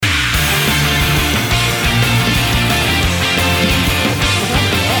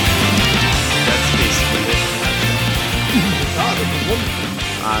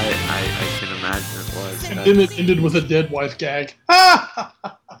then it ended with a dead wife gag.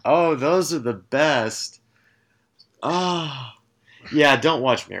 Oh, those are the best. Oh, yeah. Don't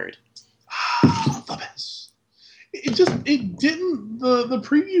watch Married. The best. It didn't. The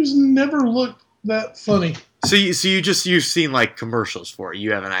previews never looked that funny. So you've seen like commercials for it.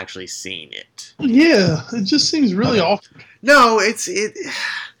 You haven't actually seen it. Yeah, it just seems really awkward. No, Apple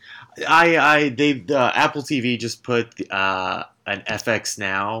TV just put an FX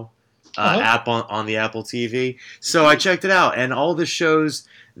Now app on the Apple TV. So I checked it out, and all the shows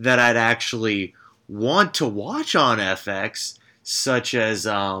that I'd actually want to watch on FX, such as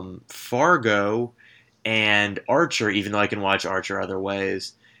Fargo and Archer, even though I can watch Archer other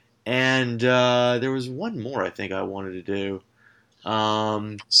ways. And there was one more I think I wanted to do.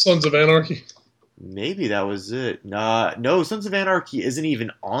 Sons of Anarchy. Maybe that was it. No, Sons of Anarchy isn't even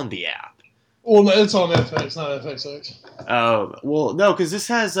on the app. Well, it's on FX, not FXX. Oh, well, no, because this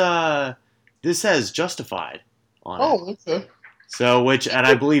has Justified on it. Oh, okay. So, and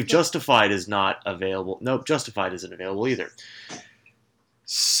I believe Justified is not available. Nope, Justified isn't available either.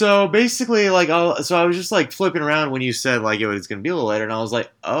 So basically, so I was just like flipping around when you said like it was going to be a little later, and I was like,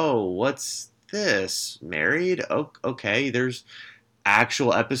 oh, what's this? Married? Oh, okay, there's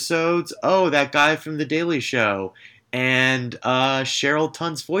actual episodes. Oh, that guy from The Daily Show and Cheryl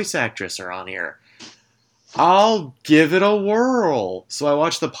Tunn's voice actress are on here. I'll give it a whirl. So I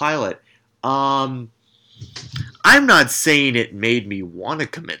watched the pilot. I'm not saying it made me want to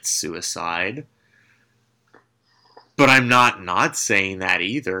commit suicide, but I'm not saying that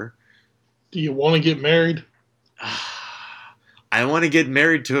either. Do you want to get married? I want to get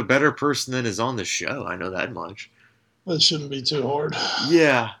married to a better person than is on the show. I know that much. That shouldn't be too hard.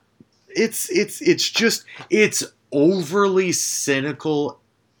 Yeah. It's overly cynical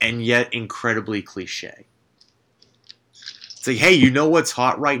and yet incredibly cliche. It's like, hey, you know what's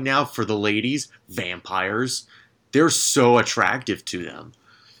hot right now for the ladies? Vampires. They're so attractive to them.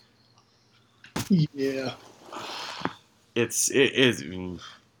 Yeah. It's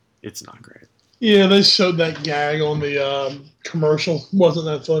not great. Yeah, they showed that gag on the commercial. Wasn't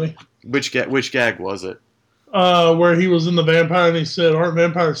that funny? Which gag was it? Where he was in the vampire and he said, "Aren't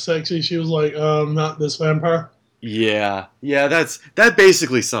vampires sexy?" She was like, "Not this vampire." Yeah, that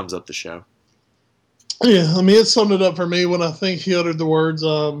basically sums up the show. Yeah, I mean, it summed it up for me when I think he uttered the words.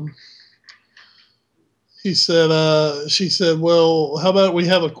 She said, "Well, how about we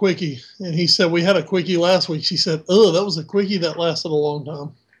have a quickie?" And he said, "We had a quickie last week." She said, "Oh, that was a quickie that lasted a long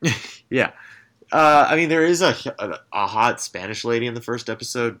time." Yeah. I mean, there is a hot Spanish lady in the first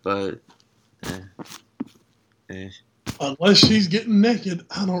episode, but... Unless she's getting naked,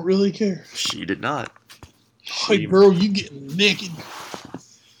 I don't really care. She did not. Hey, girl, you getting naked?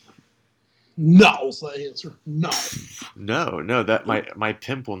 No's the answer. No. No, that my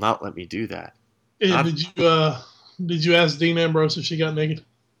pimp will not let me do that. And did you ask Dean Ambrose if she got naked?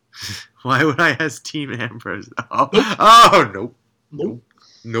 Why would I ask Team Ambrose? Oh, nope. Oh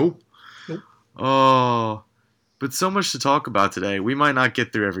Nope. Nope. Oh, but so much to talk about today. We might not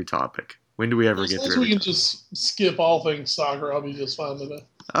get through every topic. When do we ever get through? We can just skip all things soccer. I'll be just fine with that.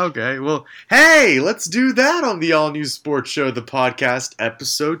 Okay, well, hey, let's do that on the All New Sports Show, the podcast,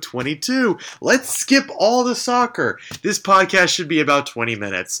 episode 22. Let's skip all the soccer. This podcast should be about 20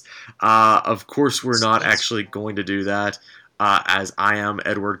 minutes. Of course, we're not actually going to do that, as I am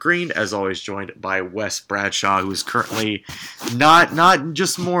Edward Green, as always joined by Wes Bradshaw, who is currently not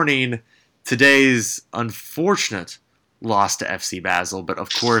just mourning today's unfortunate loss to FC Basel, but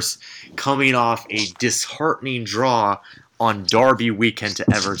of course, coming off a disheartening draw on Derby weekend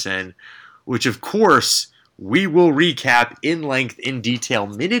to Everton, which of course we will recap in length, in detail,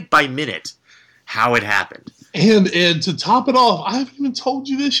 minute by minute, how it happened. And to top it off, I haven't even told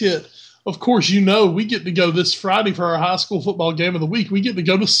you this yet. Of course, you know we get to go this Friday for our high school football game of the week. We get to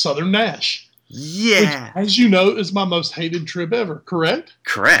go to Southern Nash. Yeah. Which, as you know, is my most hated trip ever, correct?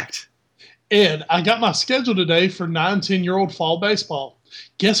 Correct. And I got my schedule today for 9-10-year-old fall baseball.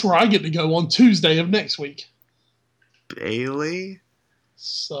 Guess where I get to go on Tuesday of next week? Bailey?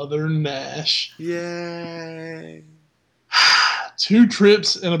 Southern Nash. Yay. 2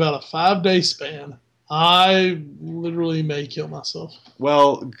 trips in about a 5-day span. I literally may kill myself.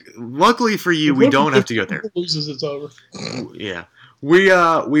 Well, luckily for you, we don't have to go there. Loses, it's over. Yeah.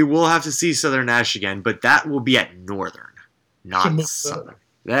 We will have to see Southern Nash again, but that will be at Northern, not Southern.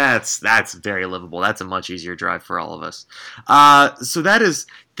 That's very livable. That's a much easier drive for all of us. So that is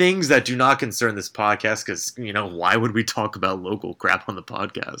things that do not concern this podcast because, why would we talk about local crap on the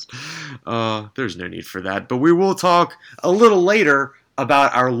podcast? There's no need for that. But we will talk a little later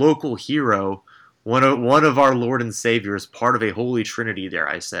about our local hero, one of our Lord and Saviors, part of a holy trinity, dare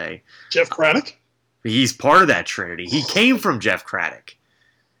I say. Jeff Craddock? He's part of that trinity. He came from Jeff Craddock.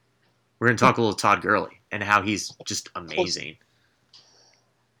 We're going to talk a little Todd Gurley and how he's just amazing.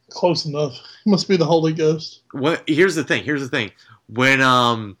 Close enough. He must be the Holy Ghost. Here's the thing.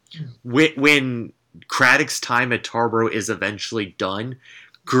 When Craddock's time at Tarboro is eventually done,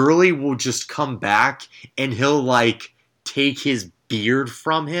 Gurley will just come back and he'll like take his beard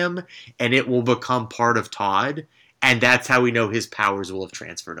from him and it will become part of Todd, and that's how we know his powers will have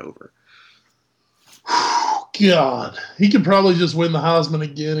transferred over. God, he could probably just win the Heisman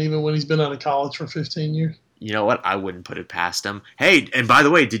again, even when he's been out of college for 15 years. You know what? I wouldn't put it past him. Hey, and by the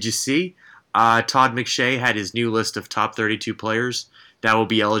way, did you see Todd McShay had his new list of top 32 players that will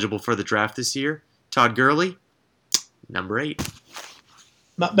be eligible for the draft this year? Todd Gurley, number 8.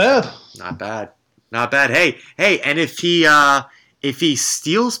 Not bad. Not bad. Hey, and if he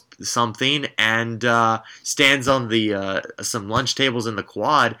steals something and stands on the some lunch tables in the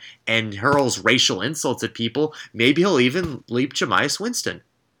quad and hurls racial insults at people, maybe he'll even leap Jameis Winston.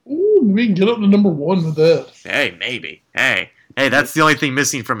 Ooh, we can get up to number 1 with that. Hey, maybe. Hey, that's the only thing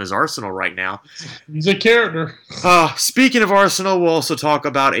missing from his arsenal right now. He's a character. Speaking of Arsenal, we'll also talk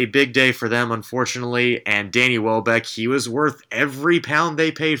about a big day for them, unfortunately, and Danny Welbeck. He was worth every pound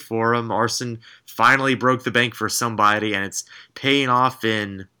they paid for him. Arsenal finally broke the bank for somebody, and it's paying off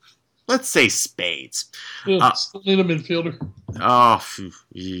in, let's say, spades. Still need a midfielder. Oh,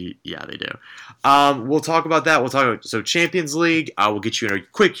 yeah, they do. We'll talk about that. We'll talk about Champions League. We'll get you in a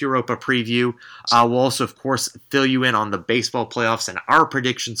quick Europa preview. We'll also, of course, fill you in on the baseball playoffs and our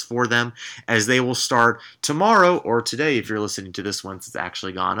predictions for them, as they will start tomorrow or today if you're listening to this once it's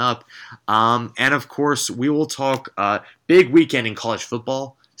actually gone up. And, of course, we will talk big weekend in college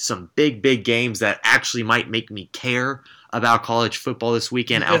football. Some big games that actually might make me care about college football this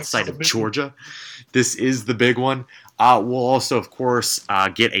weekend outside of Georgia. This is the big one. We'll also, of course,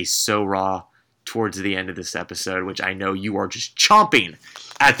 get a So Raw towards the end of this episode, which I know you are just chomping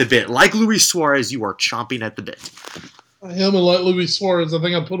at the bit. Like Luis Suarez, you are chomping at the bit. I am, and like Luis Suarez, I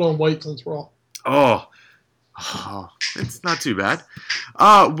think I put on weight since Raw. Oh, it's not too bad.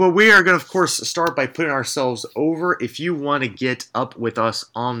 Well, we are going to, of course, start by putting ourselves over. If you want to get up with us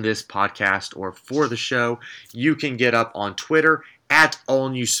on this podcast or for the show, you can get up on Twitter at All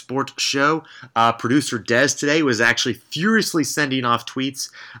New Sport Show. Producer Des today was actually furiously sending off tweets,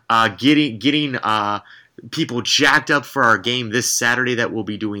 getting people jacked up for our game this Saturday that we'll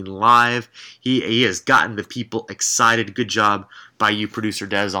be doing live. He has gotten the people excited. Good job by you, Producer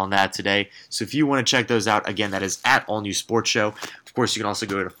Des, on that today. So if you want to check those out, again, that is at All New Sports Show. Of course, you can also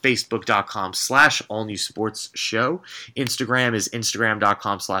go to facebook.com/allnewsportsshow. Instagram is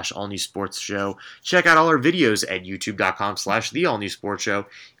instagram.com/allnewsportsshow. Check out all our videos at youtube.com/theallnewsportsshow.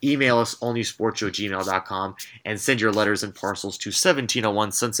 Email us allnewsportsshow@gmail.com and send your letters and parcels to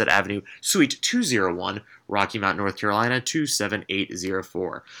 1701 Sunset Avenue, Suite 201, Rocky Mount, North Carolina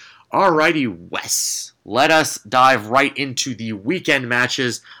 27804. Alrighty, Wes, let us dive right into the weekend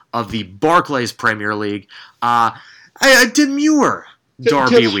matches of the Barclays Premier League. A demure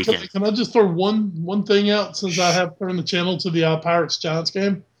Derby weekend. Can I just throw one thing out since I have turned the channel to the Pirates-Giants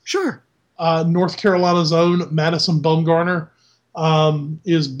game? Sure. North Carolina's own Madison Bumgarner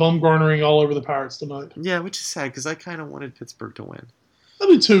is Bumgarnering all over the Pirates tonight. Yeah, which is sad because I kind of wanted Pittsburgh to win. I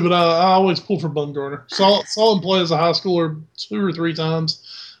do too, but I always pull for Bumgarner. Saw him play as a high schooler 2 or 3 times.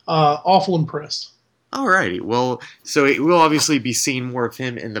 Awful impressed. Alrighty, well, so we'll obviously be seeing more of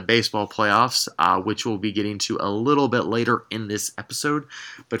him in the baseball playoffs, which we'll be getting to a little bit later in this episode.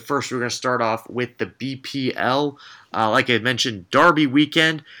 But first, we're going to start off with the BPL. Like I mentioned, Derby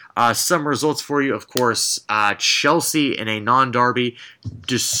weekend. Some results for you, of course. Chelsea in a non-Derby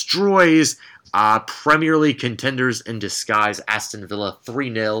destroys Premier League contenders in disguise, Aston Villa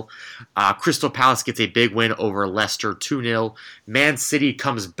 3-0. Crystal Palace gets a big win over Leicester 2-0. Man City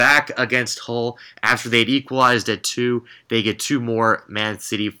comes back against Hull after they'd equalized at 2. They get 2 more, Man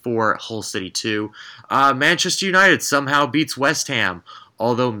City 4, Hull City 2. Manchester United somehow beats West Ham,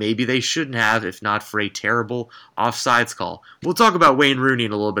 although maybe they shouldn't have if not for a terrible offsides call. We'll talk about Wayne Rooney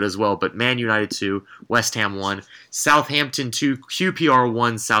in a little bit as well, but Man United 2, West Ham 1, Southampton 2, QPR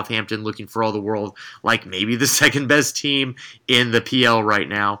 1, Southampton looking for all the world like maybe the second best team in the PL right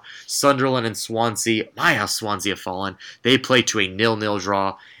now. Sunderland and Swansea, my how Swansea have fallen. They play to a 0-0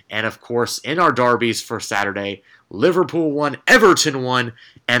 draw. And of course, in our derbies for Saturday, Liverpool 1, Everton 1,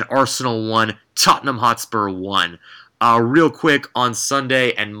 and Arsenal 1, Tottenham Hotspur 1. Real quick, on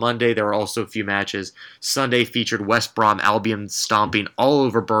Sunday and Monday, there were also a few matches. Sunday featured West Brom Albion stomping all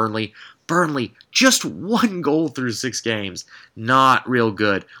over Burnley. Burnley, just 1 goal through 6 games. Not real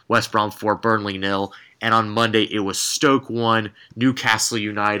good. West Brom 4, Burnley 0. And on Monday, it was Stoke 1, Newcastle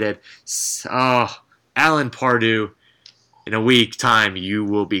United. Alan Pardew, in a week time, you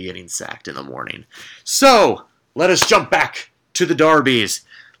will be getting sacked in the morning. So, let us jump back to the derbies.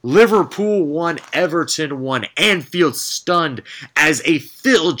 Liverpool won, Everton won, Anfield stunned as a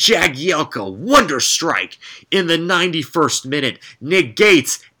Phil Jagielka wonder strike in the 91st minute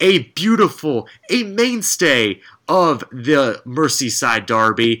negates a mainstay of the Merseyside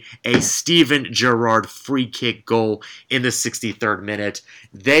derby, a Steven Gerrard free kick goal in the 63rd minute.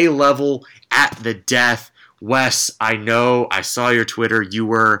 They level at the death. Wes, I know, I saw your Twitter. You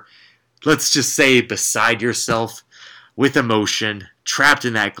were, let's just say, beside yourself with emotion, trapped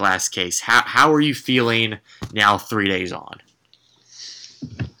in that glass case. How are you feeling now 3 days on?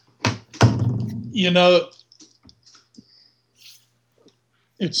 You know,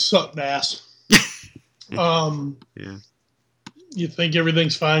 it sucked ass. Yeah. You think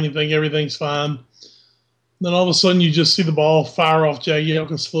everything's fine. Then all of a sudden you just see the ball fire off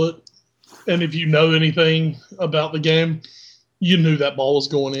Jagielka's foot. And if you know anything about the game, you knew that ball was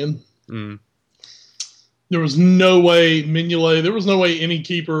going in. Mm. There was no way Mignolet, there was no way any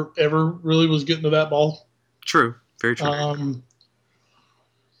keeper ever really was getting to that ball. True. Very true. Oh, man.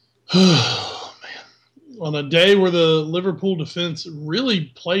 On a day where the Liverpool defense really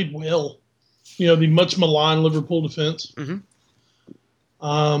played well, you know, the much maligned Liverpool defense,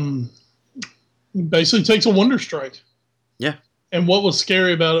 basically takes a wonder strike. Yeah. And what was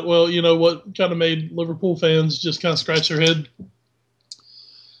scary about it, well, you know, what kind of made Liverpool fans just kind of scratch their head?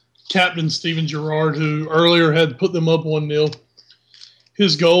 Captain Steven Gerrard, who earlier had put them up 1-0,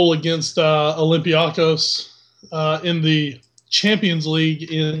 his goal against Olympiacos in the Champions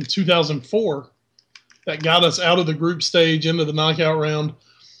League in 2004 that got us out of the group stage into the knockout round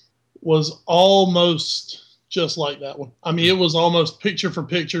was almost just like that one. I mean, it was almost picture for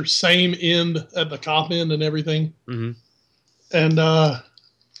picture, same end at the cop end and everything. Mm-hmm. And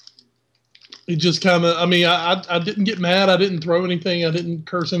it just kind of, I mean, I didn't get mad. I didn't throw anything. I didn't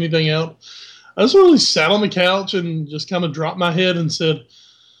curse anything out. I just really sat on the couch and just kind of dropped my head and said,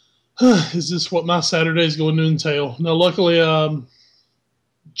 is this what my Saturday is going to entail? Now, luckily,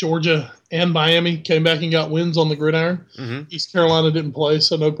 Georgia and Miami came back and got wins on the gridiron. Mm-hmm. East Carolina didn't play,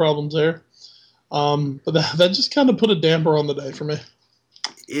 so no problems there. But that just kind of put a damper on the day for me.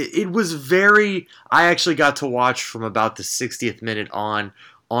 It was very, I actually got to watch from about the 60th minute on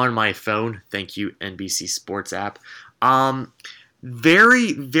my phone. Thank you, NBC Sports app.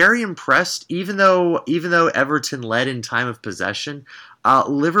 Very, very impressed. Even though Everton led in time of possession,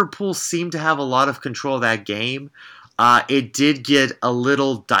 Liverpool seemed to have a lot of control of that game. It did get a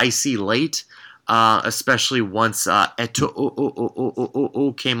little dicey late, especially once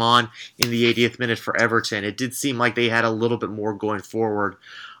Eto'o came on in the 80th minute for Everton. It did seem like they had a little bit more going forward.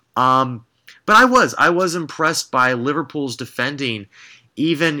 But I was impressed by Liverpool's defending.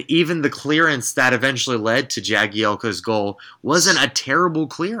 Even the clearance that eventually led to Jagielka's goal wasn't a terrible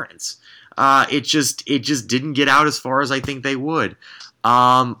clearance. It just didn't get out as far as I think they would.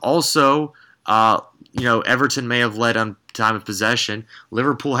 Also, Everton may have led on time of possession.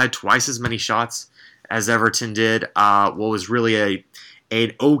 Liverpool had twice as many shots as Everton did. What was really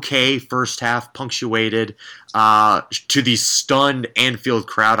an okay first half, punctuated to the stunned Anfield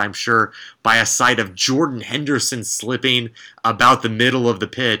crowd, I'm sure, by a sight of Jordan Henderson slipping about the middle of the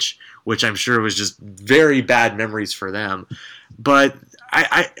pitch, which I'm sure was just very bad memories for them. But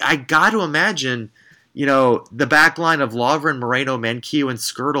I got to imagine, the back line of Lovren, Moreno, Manquillo, and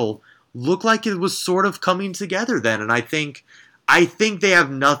Skrtel looked like it was sort of coming together then, and I think they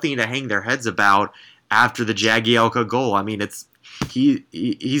have nothing to hang their heads about after the Jagielka goal. I mean,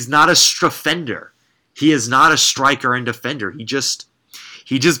 he's not a strafender. He is not a striker and defender. He just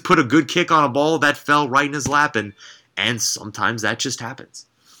put a good kick on a ball that fell right in his lap, and sometimes that just happens.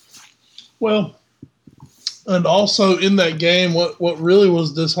 Well, and also in that game, what really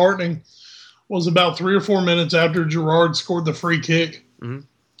was disheartening was about 3 or 4 minutes after Gerrard scored the free kick, mm-hmm.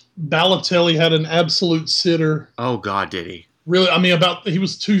 Balotelli had an absolute sitter. Oh, God, did he? Really, I mean, he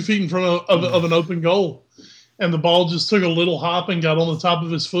was 2 feet in front of an open goal. And the ball just took a little hop and got on the top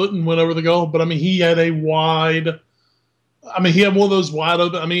of his foot and went over the goal. But, I mean, he had one of those wide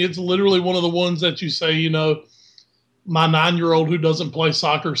open. I mean, it's literally one of the ones that you say, my 9-year-old who doesn't play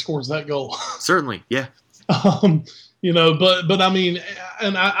soccer scores that goal. Certainly, yeah. But I mean,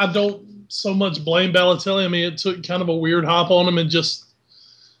 and I don't so much blame Balotelli. I mean, it took kind of a weird hop on him and just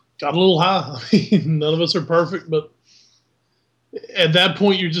got a little high. I mean, none of us are perfect, but at that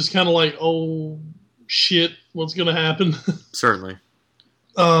point, you're just kind of like, oh, shit, what's going to happen? Certainly.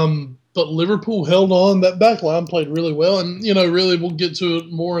 But Liverpool held on. That back line played really well. And, really we'll get to it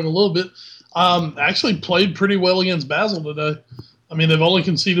more in a little bit. Actually played pretty well against Basel today. I mean, they've only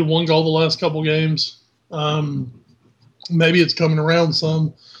conceded 1 goal the last couple games. Maybe it's coming around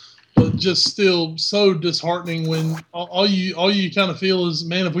some, but just still so disheartening when all you kind of feel is,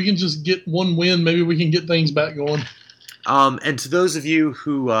 man, if we can just get one win, maybe we can get things back going. And to those of you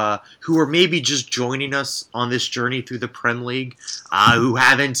who are maybe just joining us on this journey through the Prem League, who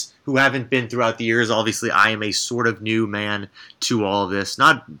haven't been throughout the years, obviously I am a sort of new man to all of this.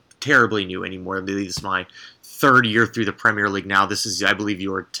 Not terribly new anymore. I believe this is my third year through the Premier League now. This is, I believe,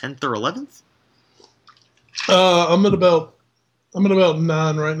 your 10th or 11th? I'm at about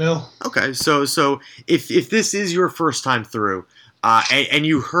 9 right now. Okay, so if this is your first time through, and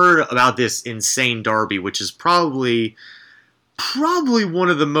you heard about this insane derby, which is probably one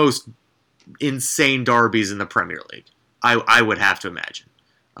of the most insane derbies in the Premier League, I would have to imagine.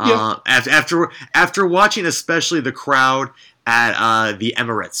 Yeah. After watching especially the crowd at the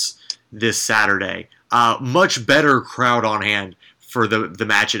Emirates this Saturday, much better crowd on hand for the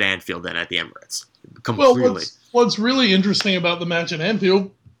match at Anfield than at the Emirates. Completely. Well, what's really interesting about the match at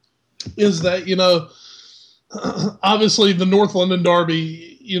Anfield is that, obviously the North London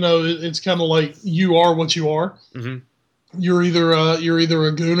derby, it's kind of like you are what you are. Mm-hmm. You're either a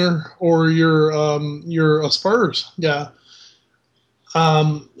Gooner or you're a Spurs guy.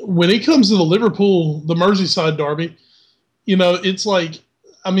 When it comes to the Merseyside derby, it's like,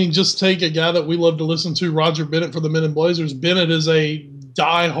 just take a guy that we love to listen to, Roger Bennett for the Men in Blazers. Bennett is a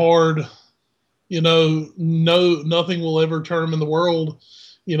diehard, nothing will ever turn him in the world.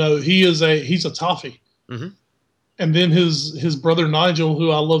 He's a toffee. Mm-hmm. And then his brother Nigel,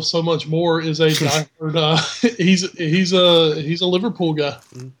 who I love so much more, is a diehard. He's a Liverpool guy.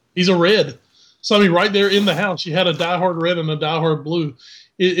 Mm-hmm. He's a Red. So right there in the house, you had a diehard Red and a diehard Blue.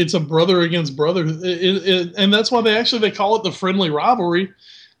 It's a brother against brother, and that's why they call it the friendly rivalry,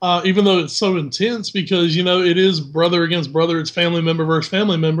 even though it's so intense, because it is brother against brother. It's family member versus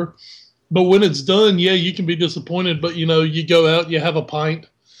family member. But when it's done, yeah, you can be disappointed. But you go out, you have a pint,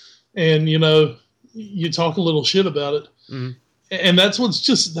 and you talk a little shit about it. Mm-hmm. And that's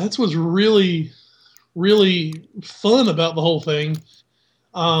what's really, really fun about the whole thing.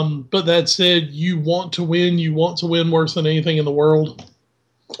 But that said, you want to win. You want to win worse than anything in the world.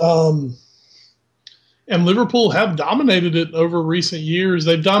 And Liverpool have dominated it over recent years.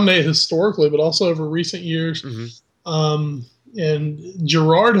 They've dominated historically, but also over recent years. Mm-hmm. And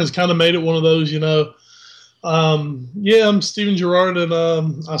Gerrard has kind of made it one of those, I'm Steven Gerrard, and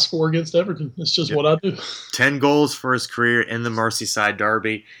I score against Everton. It's just what I do. 10 goals for his career in the Merseyside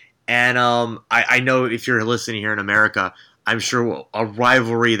derby. And I know if you're listening here in America, I'm sure a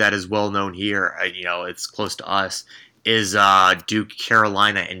rivalry that is well known here, it's close to us, is Duke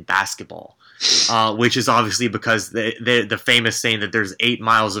Carolina in basketball, which is obviously because the famous saying that there's 8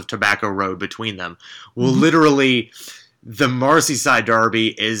 miles of Tobacco Road between them. Well, literally, the Merseyside derby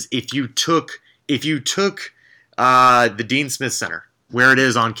is if you took the Dean Smith Center, where it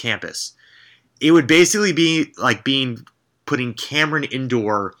is on campus, it would basically be like putting Cameron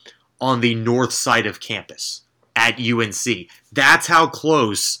Indoor on the north side of campus at UNC. That's how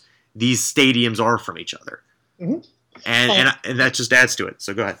close these stadiums are from each other. Mm-hmm. And that just adds to it.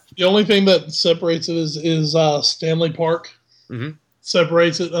 So go ahead. The only thing that separates it is Stanley Park. Mm-hmm.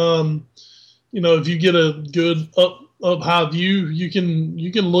 Separates it. If you get a good up high view, you can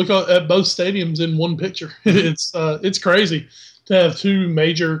look at both stadiums in one picture. It's crazy to have two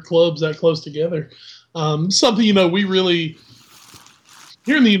major clubs that close together. Something we really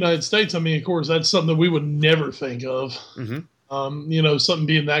here in the United States. Of course, that's something that we would never think of. Mm-hmm. Something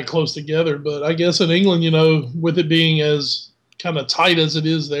being that close together. But I guess in England, with it being as kind of tight as it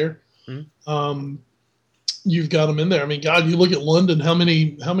is there, mm-hmm. You've got them in there. God, you look at London. How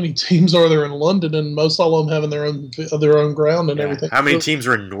many teams are there in London? And most all of them having their own ground and everything. How many teams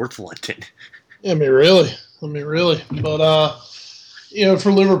are in North London? Really. But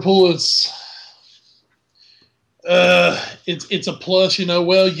for Liverpool, it's a plus.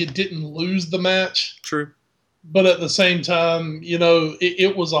 You didn't lose the match. True. But at the same time,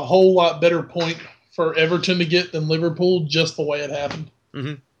 it was a whole lot better point for Everton to get than Liverpool, just the way it happened.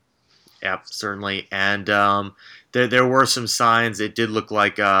 Mm-hmm. Yeah, certainly. And there were some signs. It did look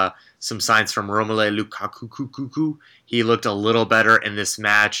like some signs from Romelu Lukaku. He looked a little better in this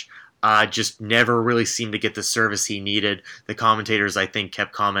match. Just never really seemed to get the service he needed. The commentators, I think,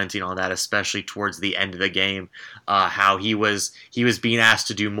 kept commenting on that, especially towards the end of the game, how he was being asked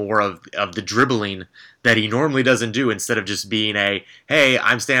to do more of the dribbling that he normally doesn't do, instead of just being hey,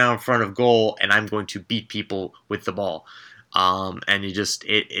 I'm standing out in front of goal and I'm going to beat people with the ball. And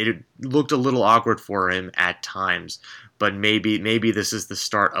it looked a little awkward for him at times. but maybe this is the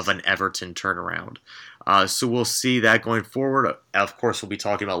start of an Everton turnaround. So we'll see that going forward. Of course, we'll be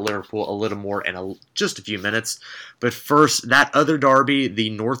talking about Liverpool a little more in just a few minutes. But first, that other derby,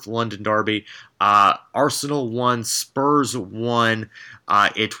 the North London derby, Arsenal won, Spurs won.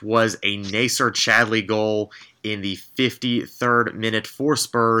 It was a Nacer Chadli goal in the 53rd minute for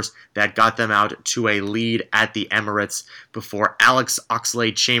Spurs that got them out to a lead at the Emirates before Alex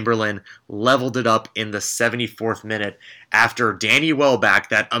Oxlade-Chamberlain leveled it up in the 74th minute after Danny Welbeck,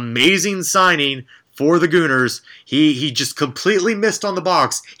 that amazing signing for the Gooners, he just completely missed on the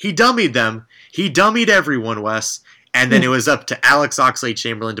box. He dummied them. He dummied everyone, Wes. And then it was up to Alex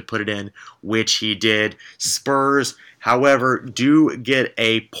Oxlade-Chamberlain to put it in, which he did. Spurs, however, do get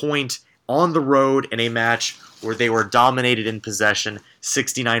a point on the road in a match where they were dominated in possession,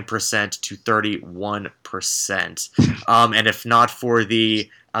 69% to 31%. And if not for the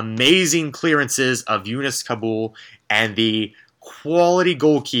amazing clearances of Younes Kaboul and the quality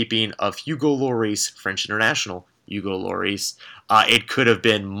goalkeeping of Hugo Lloris, French international Hugo Lloris, it could have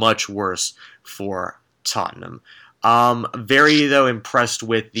been much worse for Tottenham. Very, though, impressed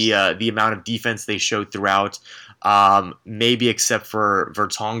with the amount of defense they showed throughout, maybe except for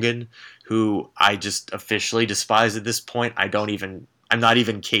Vertonghen, who I just officially despise at this point. I'm not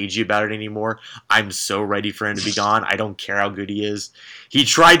even cagey about it anymore. I'm so ready for him to be gone. I don't care how good he is. He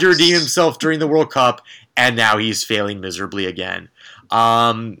tried to redeem himself during the World Cup, and now he's failing miserably again.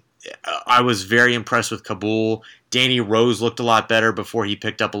 I was very impressed with Kaboul. Danny Rose looked a lot better before he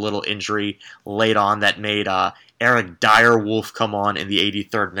picked up a little injury late on that made Eric Dyer-Wolf come on in the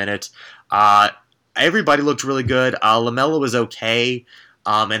 83rd minute. Everybody looked really good. Lamela was okay,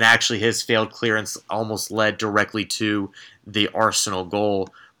 and actually his failed clearance almost led directly to the Arsenal goal.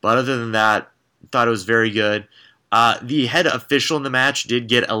 But other than that, I thought it was very good. The head official in the match did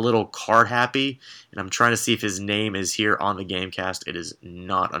get a little card happy, and I'm trying to see if his name is here on the Gamecast. It is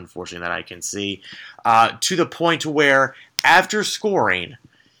not, unfortunately, that I can see. To the point where, after scoring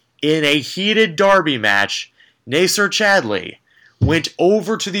in a heated derby match, Nacer Chadli went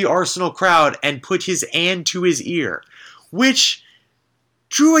over to the Arsenal crowd and put his hand to his ear, which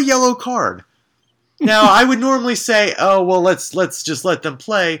drew a yellow card. Now, I would normally say, oh, well, let's just let them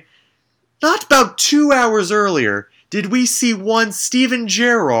play. Not about 2 hours earlier did we see one Steven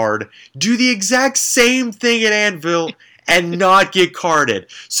Gerrard do the exact same thing at Anfield and not get carded.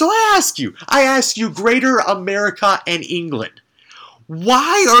 So I ask you, Greater America and England,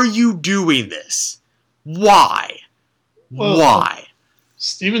 why are you doing this? Why? Well, Why?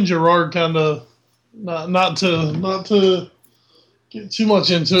 Steven Gerrard kind of, not to get too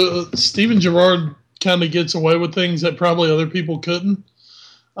much into it, Steven Gerrard kind of gets away with things that probably other people couldn't.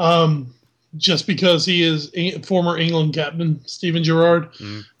 Just because he is former England captain, Steven Gerrard,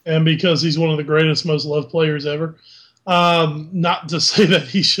 and because he's one of the greatest, most loved players ever. Not to say that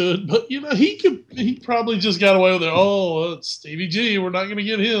he should, but he probably just got away with it. Oh, it's Stevie G. We're not going to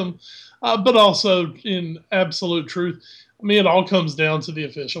get him. But also, in absolute truth, I mean, it all comes down to the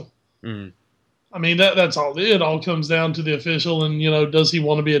official. I mean, that's all. It all comes down to the official, and does he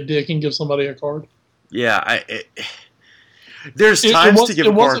want to be a dick and give somebody a card? Yeah, there's times to give a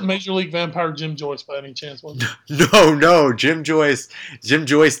card. It wasn't Major League Vampire Jim Joyce by any chance, was it? No. Jim Joyce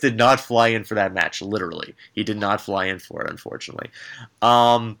did not fly in for that match, literally. He did not fly in for it, unfortunately.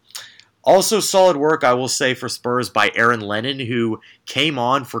 Also solid work, I will say, for Spurs by Aaron Lennon, who came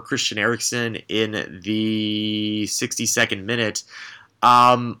on for Christian Eriksen in the 62nd minute.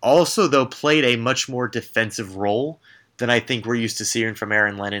 Also, though, played a much more defensive role than I think we're used to seeing from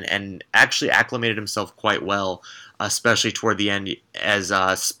Aaron Lennon, and actually acclimated himself quite well, especially toward the end, as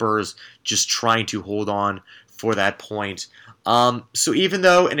Spurs just trying to hold on for that point. So even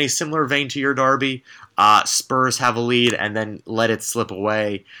though, in a similar vein to your derby, Spurs have a lead and then let it slip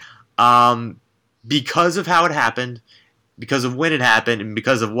away, because of how it happened, because of when it happened, and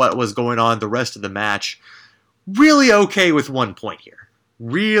because of what was going on the rest of the match, really okay with 1 point here.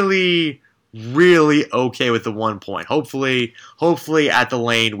 Really okay with the 1 point. Hopefully at the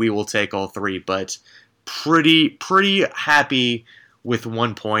Lane we will take all three, but pretty happy with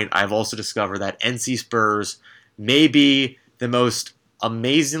 1 point. I've also discovered that NC Spurs may be the most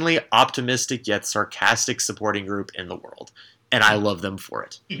amazingly optimistic yet sarcastic supporting group in the world, and I love them for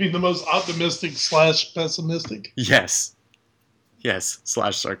it. You mean the most optimistic / pessimistic? Yes, /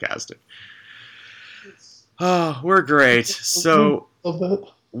 sarcastic. Oh, we're great. So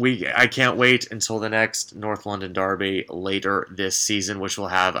I can't wait until the next North London derby later this season, which will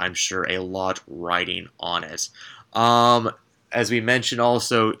have, I'm sure, a lot riding on it. as we mentioned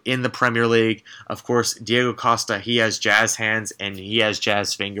also in the Premier League, of course, Diego Costa, he has jazz hands and he has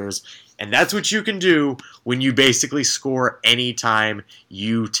jazz fingers. And that's what you can do when you basically score anytime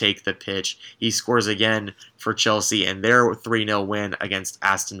you take the pitch. He scores again for Chelsea in their 3-0 win against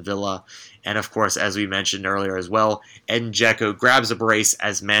Aston Villa. And of course, as we mentioned earlier as well, Edin Dzeko grabs a brace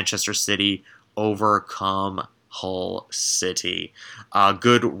as Manchester City overcome Hull City.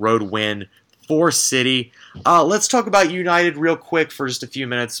 Good road win for City. Let's talk about United real quick for just a few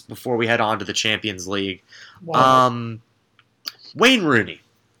minutes before we head on to the Champions League. Wow. Wayne Rooney.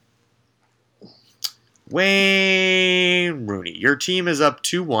 Your team is up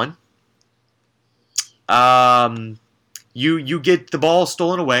 2-1. You get the ball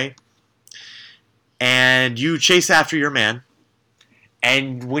stolen away, and you chase after your man.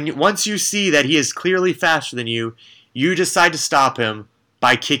 And once you see that he is clearly faster than you, you decide to stop him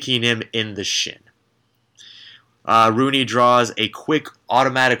by kicking him in the shin. Rooney draws a quick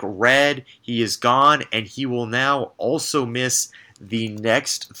automatic red. He is gone, and he will now also miss the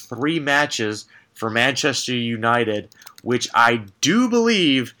next 3 matches for Manchester United, which I do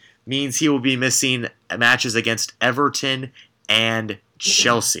believe means he will be missing matches against Everton and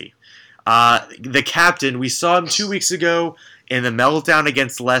Chelsea. The captain, we saw him 2 weeks ago in the meltdown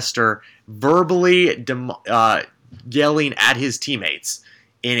against Leicester, verbally yelling at his teammates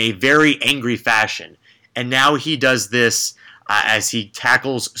in a very angry fashion. And now he does this as he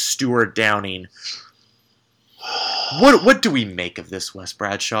tackles Stuart Downing. What do we make of this, Wes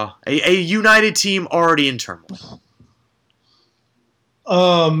Bradshaw? A United team already in turmoil.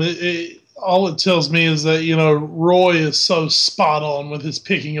 All it tells me is that, Roy is so spot on with his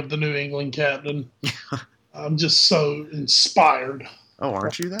picking of the New England captain. I'm just so inspired. Oh,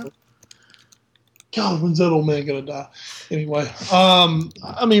 aren't you, though? God, when's that old man going to die? Anyway,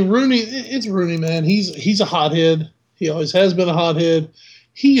 Rooney, it's Rooney, man. He's a hothead. He always has been a hothead.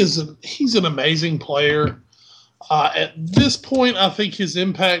 He's an amazing player. At this point, I think his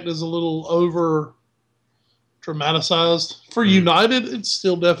impact is a little over dramatized. For United, it's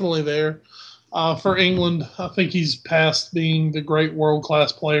still definitely there. For England, I think he's past being the great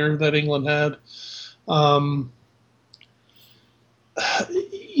world-class player that England had.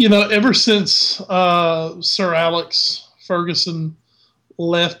 Ever since Sir Alex Ferguson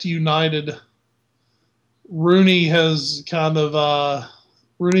left United, Rooney has kind of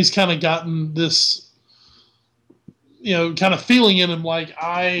gotten this, kind of feeling in him like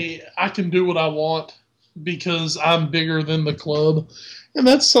I can do what I want because I'm bigger than the club. And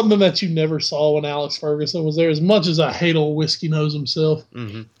that's something that you never saw when Alex Ferguson was there, as much as I hate old Whiskey Nose himself.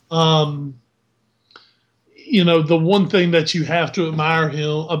 Mm-hmm. The one thing that you have to admire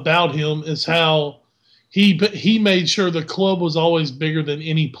about him is how he made sure the club was always bigger than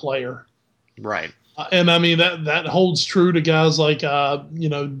any player. Right. And that holds true to guys like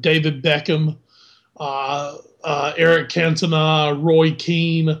David Beckham, Eric Cantona, Roy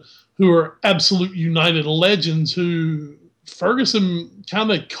Keane, who are absolute United legends. Who Ferguson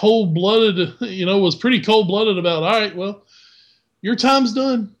kind of cold-blooded, was pretty cold-blooded about. All right, well, your time's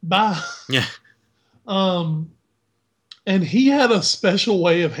done. Bye. Yeah. And he had a special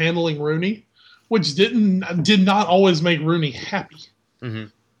way of handling Rooney, which did not always make Rooney happy. Mm-hmm.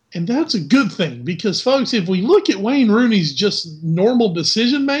 And that's a good thing because, folks, if we look at Wayne Rooney's just normal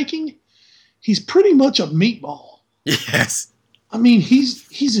decision making, he's pretty much a meatball. Yes.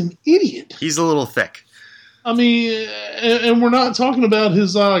 He's an idiot. He's a little thick. And we're not talking about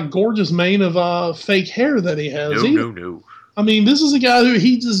his gorgeous mane of fake hair that he has. No. This is a guy who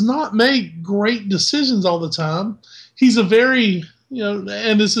he does not make great decisions all the time. He's a very,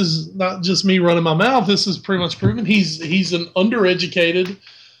 and this is not just me running my mouth. This is pretty much proven. He's an undereducated,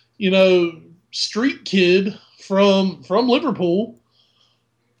 street kid from Liverpool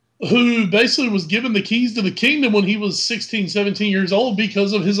who basically was given the keys to the kingdom when he was 16, 17 years old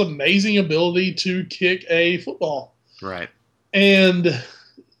because of his amazing ability to kick a football. Right. And,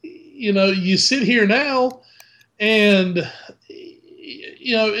 you sit here now and,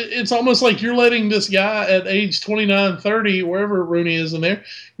 it's almost like you're letting this guy at age 29, 30, wherever Rooney is in there,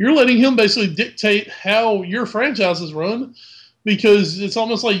 you're letting him basically dictate how your franchise is run because it's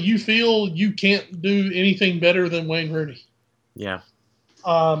almost like you feel you can't do anything better than Wayne Rooney. Yeah.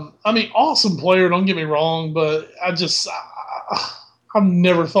 Awesome player, don't get me wrong, but I've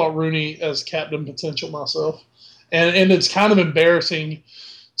never thought Rooney as captain potential myself. And it's kind of embarrassing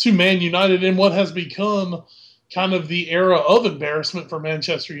to Man United in what has become kind of the era of embarrassment for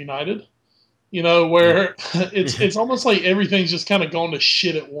Manchester United, where it's almost like everything's just kind of gone to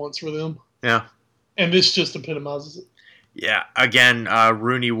shit at once for them. Yeah. And this just epitomizes it. Yeah, again,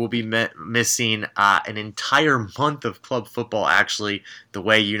 Rooney will be missing an entire month of club football, actually, the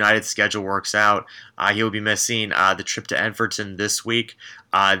way United's schedule works out. He'll be missing the trip to Everton this week,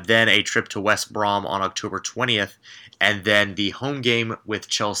 then a trip to West Brom on October 20th, and then the home game with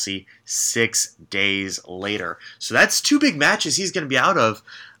Chelsea 6 days later. So that's 2 big matches he's going to be out of,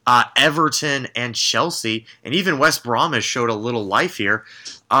 Everton and Chelsea, and even West Brom has showed a little life here.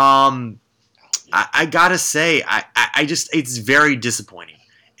 I gotta say, I just, it's very disappointing.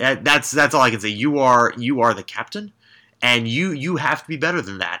 That's all I can say. You are the captain, and you have to be better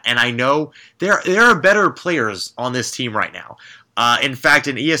than that. And I know there are better players on this team right now. In fact,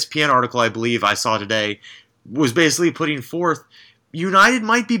 an ESPN article I believe I saw today was basically putting forth United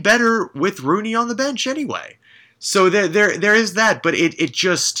might be better with Rooney on the bench anyway. So there is that, but it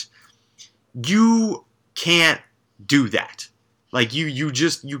just, you can't do that. Like you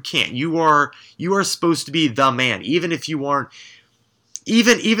can't. You are supposed to be the man, even if you aren't.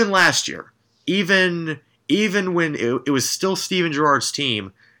 Even last year, even when it was still Steven Gerrard's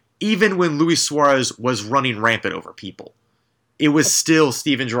team, even when Luis Suarez was running rampant over people, it was still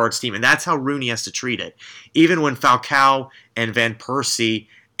Steven Gerrard's team, and that's how Rooney has to treat it. Even when Falcao and Van Persie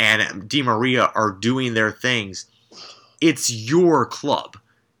and Di Maria are doing their things, it's your club.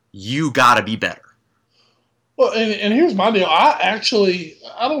 You gotta be better. Well, and here's my deal. I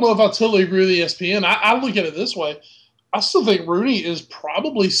don't know if I totally agree with ESPN. I look at it this way. I still think Rooney is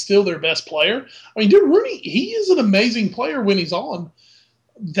probably still their best player. I mean, dude, Rooney, he is an amazing player when he's on.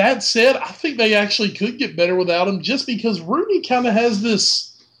 That said, I think they actually could get better without him just because Rooney kind of has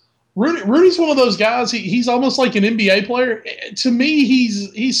this – Rooney's one of those guys, he's almost like an NBA player. To me,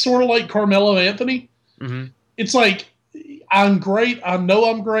 he's sort of like Carmelo Anthony. Mm-hmm. It's like, I'm great, I know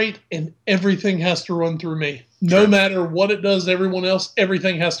I'm great, and everything has to run through me. No matter what it does to everyone else,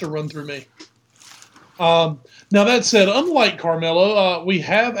 everything has to run through me. Now, that said, unlike Carmelo, we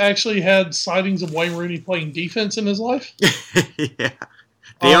have actually had sightings of Wayne Rooney playing defense in his life. Yeah.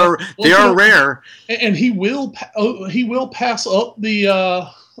 They are rare. And he will pass up the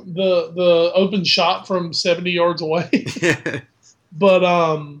open shot from 70 yards away. But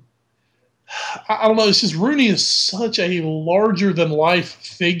I don't know. It's just Rooney is such a larger than life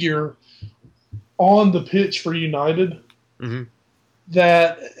figure on the pitch for United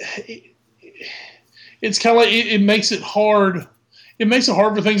that it's kind of like it makes it hard. It makes it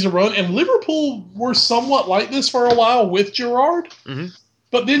hard for things to run. And Liverpool were somewhat like this for a while with Gerrard. Mm-hmm.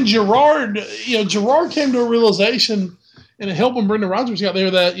 But then Gerrard came to a realization, and it helped when Brendan Rodgers got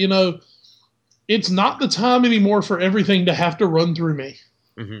there, that, it's not the time anymore for everything to have to run through me.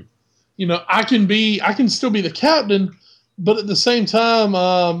 Mm-hmm. I can still be the captain, but at the same time,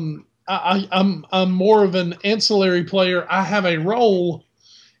 I'm more of an ancillary player. I have a role,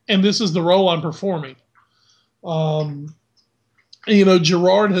 and this is the role I'm performing.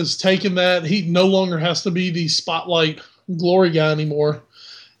 Gerrard has taken that. He no longer has to be the spotlight glory guy anymore.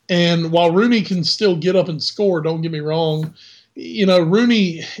 And while Rooney can still get up and score, don't get me wrong,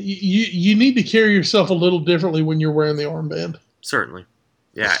 Rooney, you need to carry yourself a little differently when you're wearing the armband. Certainly.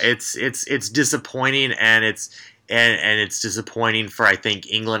 Yeah, it's disappointing, and it's disappointing for, I think,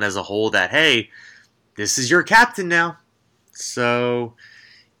 England as a whole, that, hey, this is your captain now. So,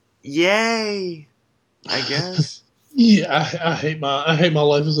 yay, I guess. Yeah, I hate my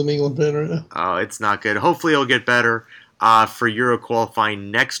life as an England fan right now. Oh, it's not good. Hopefully it'll get better for Euro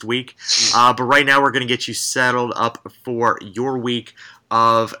qualifying next week. But right now we're going to get you settled up for your week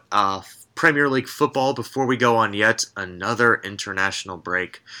of Premier League football before we go on yet another international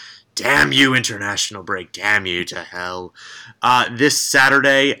break. Damn you, international break. Damn you to hell. This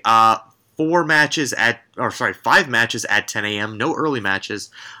Saturday, 5 matches at 10 a.m. No early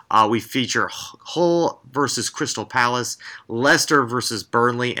matches. We feature Hull versus Crystal Palace, Leicester versus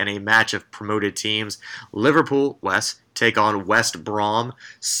Burnley, and a match of promoted teams. Liverpool, take on West Brom.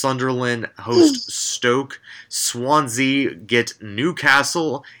 Sunderland host Stoke. Swansea get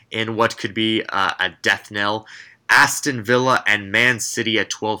Newcastle in what could be a death knell. Aston Villa and Man City at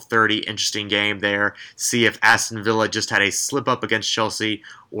 12:30. Interesting game there. See if Aston Villa just had a slip-up against Chelsea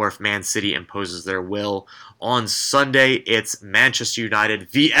or if Man City imposes their will. On Sunday, it's Manchester United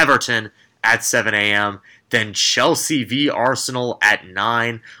v. Everton at 7 a.m. Then Chelsea v. Arsenal at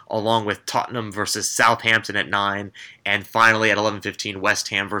 9, along with Tottenham versus Southampton at 9. And finally at 11:15, West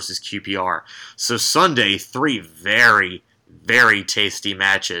Ham versus QPR. So Sunday, 3 very, very tasty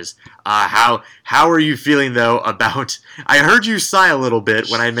matches. How are you feeling, though, about... I heard you sigh a little bit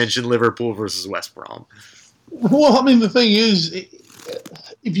when I mentioned Liverpool versus West Brom. Well, I mean, the thing is,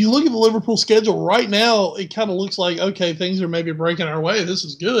 if you look at the Liverpool schedule right now, it kind of looks like, okay, things are maybe breaking our way. This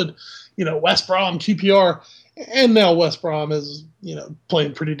is good. West Brom, QPR, and now West Brom is,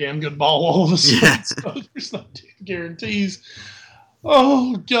 playing pretty damn good ball all of a sudden. Yeah. So there's no guarantees.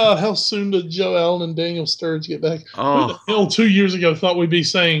 Oh, God, how soon did Joe Allen and Daniel Sturridge get back? Oh. Who the hell 2 years ago thought we'd be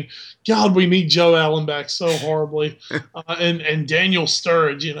saying, God, we need Joe Allen back so horribly. And Daniel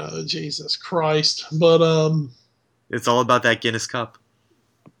Sturridge, Jesus Christ. But it's all about that Guinness Cup.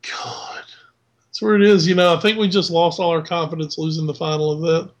 God, that's where it is. I think we just lost all our confidence losing the final of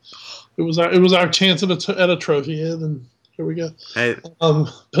that. It was our chance at a trophy, and here we go. Hey.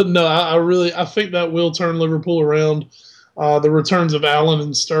 But no, I think that will turn Liverpool around. The returns of Allen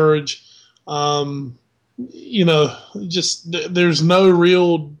and Sturridge, just there's no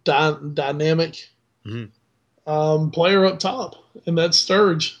real dynamic player up top, and that's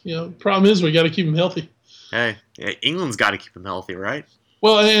Sturridge. Problem is we got to keep him healthy. Hey, yeah, England's got to keep him healthy, right?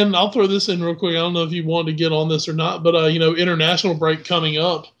 Well, and I'll throw this in real quick. I don't know if you want to get on this or not, but international break coming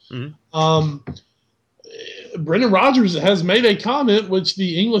up. Mm-hmm. Brendan Rodgers has made a comment, which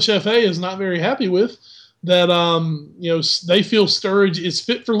the English FA is not very happy with, that they feel Sturridge is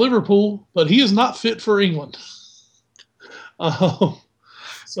fit for Liverpool, but he is not fit for England.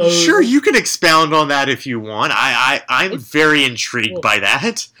 So sure, you can expound on that if you want. I'm very intrigued by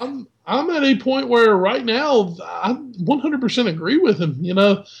that. I'm at a point where right now I 100% agree with him.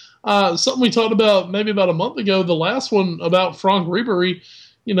 Something we talked about maybe about a month ago, the last one about Franck Ribéry.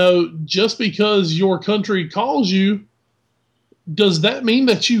 Just because your country calls you, does that mean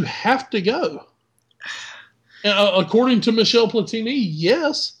that you have to go? According to Michel Platini,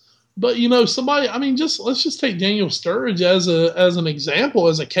 yes. But somebody. I mean, let's just take Daniel Sturridge as an example,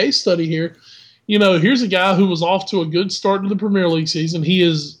 as a case study here. Here's a guy who was off to a good start to the Premier League season. He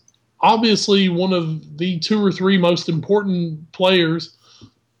is obviously one of the 2 or 3 most important players,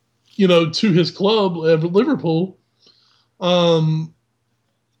 to his club at Liverpool.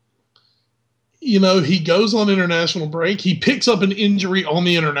 He goes on international break. He picks up an injury on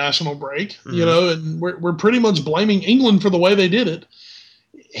the international break, and we're pretty much blaming England for the way they did it.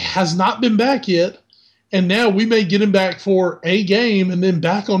 Has not been back yet, and now we may get him back for a game and then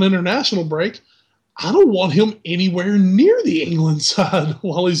back on international break. I don't want him anywhere near the England side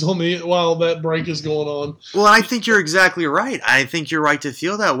while that break is going on. Well, I think you're exactly right. I think you're right to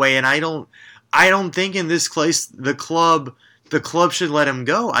feel that way, and I don't think in this case the club should let him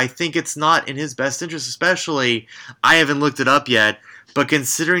go. I think it's not in his best interest, especially, I haven't looked it up yet, but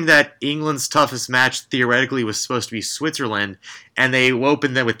considering that England's toughest match theoretically was supposed to be Switzerland, and they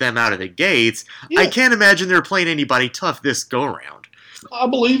opened with them out of the gates, yeah. I can't imagine they're playing anybody tough this go-around. I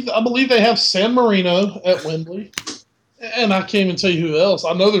believe they have San Marino at Wembley, and I can't even tell you who else.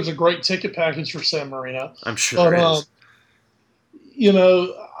 I know there's a great ticket package for San Marino. I'm sure there is.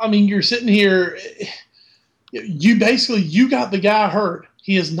 You're sitting here, you got the guy hurt.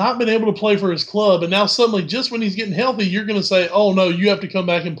 He has not been able to play for his club, and now suddenly, just when he's getting healthy, you're going to say, oh, no, you have to come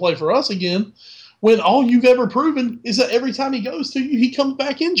back and play for us again, when all you've ever proven is that every time he goes to you, he comes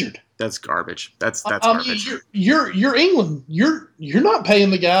back injured. That's garbage. That's garbage. You're England. You're not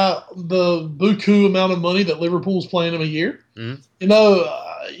paying the guy the buku amount of money that Liverpool's paying him a year. Mm-hmm.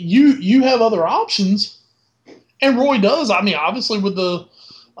 You have other options, and Roy does. Obviously with the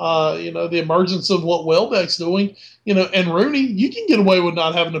the emergence of what Welbeck's doing, and Rooney, you can get away with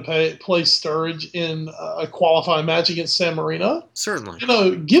not having to play Sturridge in a qualifying match against San Marino. Certainly.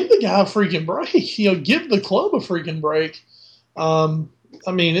 Give the guy a freaking break. Give the club a freaking break. I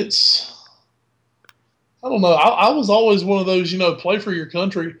don't know. I was always one of those, play for your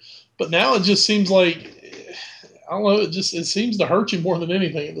country, but now it just seems like, I don't know, it seems to hurt you more than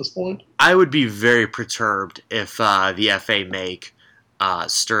anything at this point. I would be very perturbed if the FA make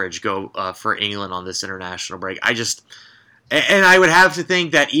Sturridge go for England on this international break. And I would have to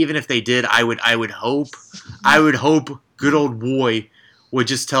think that even if they did, I would hope good old boy would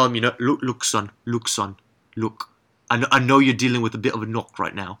just tell him, look, son, look. I know you're dealing with a bit of a knock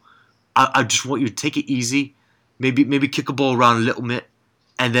right now. I just want you to take it easy, maybe kick a ball around a little bit,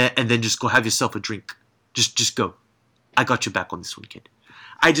 and then just go have yourself a drink. Just go. I got your back on this one, kid.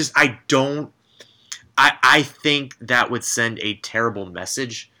 I think that would send a terrible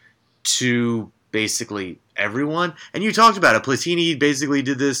message to basically everyone. And you talked about it. Platini basically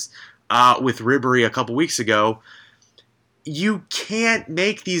did this with Ribéry a couple weeks ago. You can't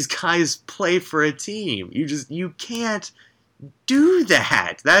make these guys play for a team. You can't do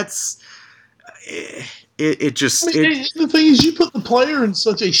that. That's it. The thing is, you put the player in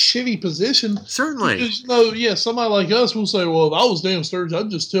such a shitty position. Certainly, because somebody like us will say, "Well, if I was Dan Sturridge,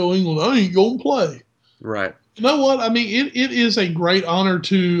 I'd just tell England I ain't gonna play." Right. You know what? I mean, it is a great honor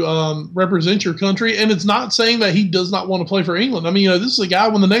to represent your country, and it's not saying that he does not want to play for England. I mean, this is a guy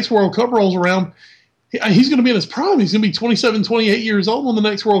when the next World Cup rolls around, he's going to be in his prime. He's going to be 27, 28 years old when the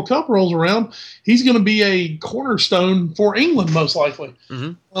next World Cup rolls around. He's going to be a cornerstone for England, most likely.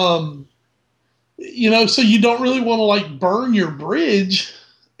 Mm-hmm. So you don't really want to like burn your bridge,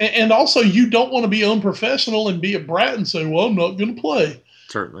 and also you don't want to be unprofessional and be a brat and say, "Well, I'm not going to play."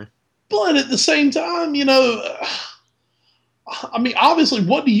 Certainly. But at the same time, I mean, obviously,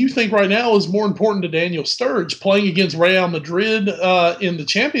 what do you think right now is more important to Daniel Sturridge, playing against Real Madrid in the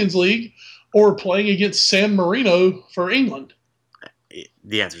Champions League or playing against San Marino for England?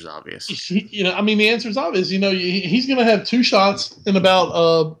 The answer is obvious. I mean, the answer is obvious. He's going to have two shots in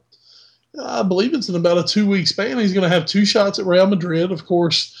about, I believe it's in about a 2-week span. He's going to have two shots at Real Madrid. Of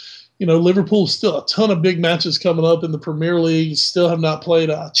course, Liverpool still a ton of big matches coming up in the Premier League. Still have not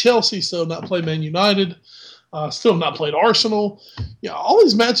played Chelsea. Still have not played Man United. Still have not played Arsenal. All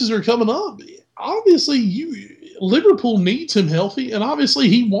these matches are coming up. Obviously, Liverpool needs him healthy, and obviously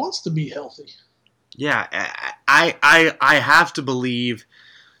he wants to be healthy. Yeah, I have to believe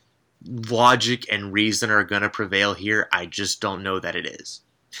logic and reason are going to prevail here. I just don't know that it is.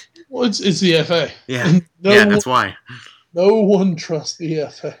 Well, it's the FA. Yeah, that's why. No one trusts the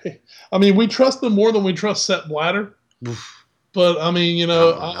FA. I mean, we trust them more than we trust Sepp Blatter. But, I mean, I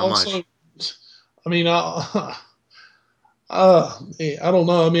don't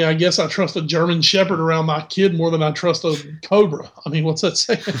know. I mean, I guess I trust a German Shepherd around my kid more than I trust a Cobra. I mean, what's that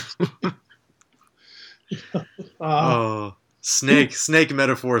saying? Snake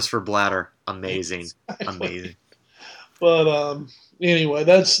metaphors for Blatter. Amazing. Exactly. Amazing. But, anyway,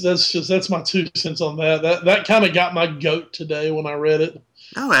 that's my 2 cents on that. That kind of got my goat today when I read it.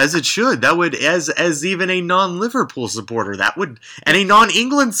 No, as it should. That would, as even a non-Liverpool supporter, and a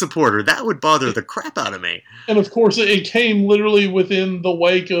non-England supporter, that would bother the crap out of me. And of course, it came literally within the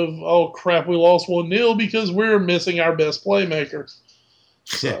wake of, oh crap, we lost 1-0 because we're missing our best playmaker.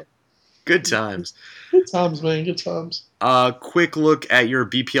 So, good times. Good times, man. Good times. Quick look at your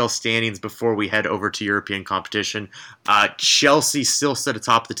BPL standings before we head over to European competition. Chelsea still sit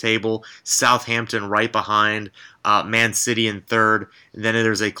atop the table. Southampton right behind. Man City in third. And then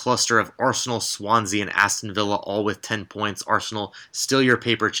there's a cluster of Arsenal, Swansea, and Aston Villa, all with 10 points. Arsenal still your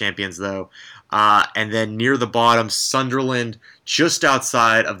paper champions, though. And then near the bottom, Sunderland, just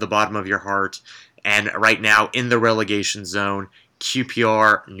outside of the bottom of your heart. And right now in the relegation zone,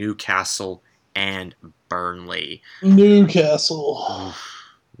 QPR, Newcastle, and Burnley. Newcastle.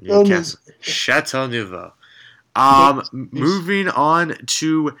 Chateau Nouveau. Moving on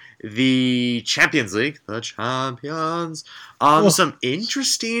to the Champions League. The champions. Some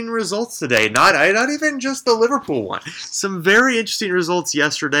interesting results today. Not even just the Liverpool one. Some very interesting results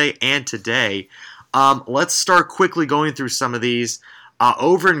yesterday and today. Let's start quickly going through some of these.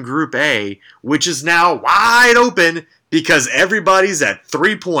 Over in Group A, which is now wide open because everybody's at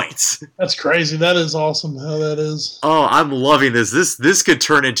 3 points. That's crazy. That is awesome how that is. Oh, I'm loving this. This could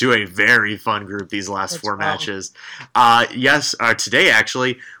turn into a very fun group, these last four matches. Today,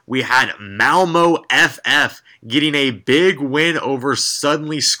 actually, we had Malmo FF getting a big win over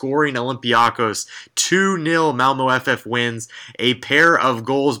suddenly scoring Olympiacos. 2-0 Malmo FF wins. A pair of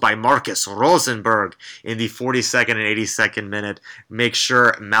goals by Marcus Rosenberg in the 42nd and 82nd minute. Make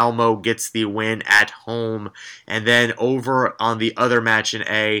sure Malmo gets the win at home. And then over on the other match in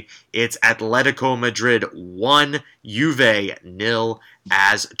A, it's Atletico Madrid 1, Juve 0,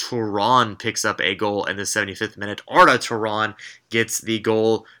 as Turan picks up a goal in the 75th minute. Arda Turan gets the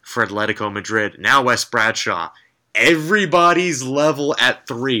goal for Atletico Madrid. Now Wes Bradshaw, everybody's level at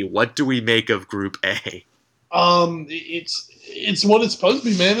 3. What do we make of Group A? It's what it's supposed to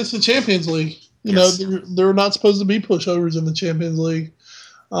be, man. It's the Champions League. You know, they're not supposed to be pushovers in the Champions League.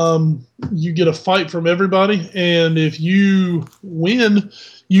 You get a fight from everybody, and if you win,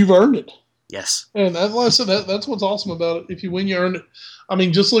 you've earned it. Yes. And that's what's awesome about it. If you win, you earn it. I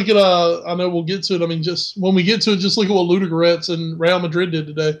mean, just look at, I know we'll get to it. I mean, just when we get to it, just look at what Ludogorets and Real Madrid did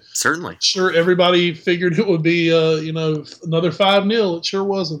today. Certainly. Sure, everybody figured it would be, another 5-0. It sure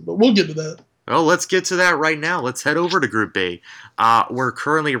wasn't, but we'll get to that. Well, let's get to that right now. Let's head over to Group B, where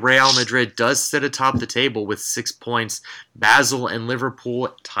currently Real Madrid does sit atop the table with 6 points. Basel and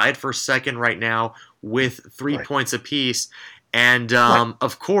Liverpool tied for second right now with 3 points apiece. And,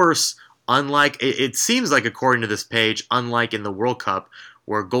 of course, unlike it seems like, according to this page, unlike in the World Cup,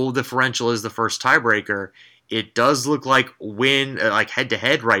 where goal differential is the first tiebreaker, it does look like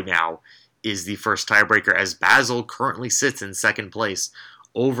head-to-head right now is the first tiebreaker, as Basel currently sits in second place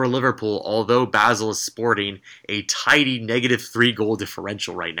over Liverpool, although Basel is sporting a tidy -3 goal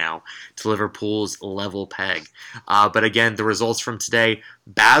differential right now to Liverpool's level peg. But again, the results from today,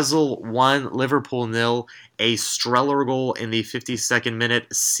 Basel 1, Liverpool 0. A Streller goal in the 52nd minute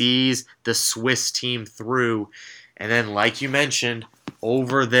sees the Swiss team through. And then, like you mentioned,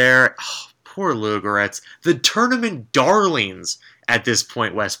 over there, poor Ludogorets, the tournament darlings at this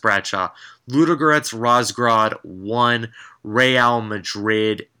point, Wes Bradshaw. Ludogorets Razgrad 1, Real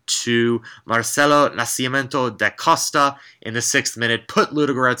Madrid 2. Marcelo Nascimento da Costa in the 6th minute put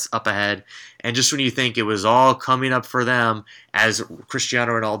Ludogorets up ahead. And just when you think it was all coming up for them, as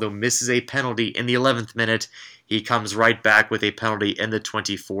Cristiano Ronaldo misses a penalty in the 11th minute, he comes right back with a penalty in the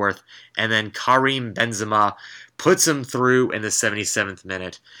 24th. And then Karim Benzema puts him through in the 77th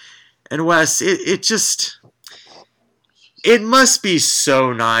minute. And Wes, it must be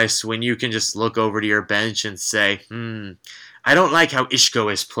so nice when you can just look over to your bench and say, I don't like how Isco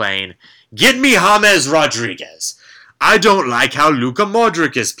is playing. Get me James Rodriguez. I don't like how Luka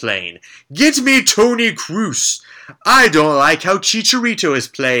Modric is playing. Get me Toni Kroos. I don't like how Chicharito is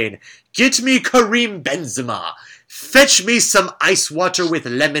playing. Get me Karim Benzema. Fetch me some ice water with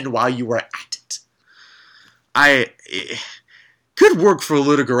lemon while you are at it. Good work for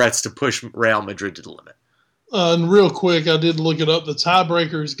Ludogorets to push Real Madrid to the limit. And real quick, I did look it up. The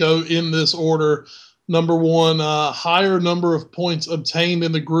tiebreakers go in this order. Number 1, higher number of points obtained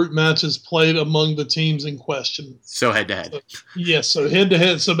in the group matches played among the teams in question. So head-to-head. Yes, so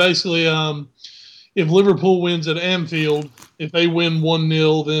head-to-head. So basically, if Liverpool wins at Anfield, if they win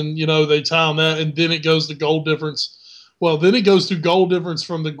 1-0, then, they tie on that, and then it goes to goal difference. Well, then it goes to goal difference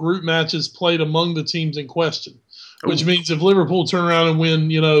from the group matches played among the teams in question, which means if Liverpool turn around and win,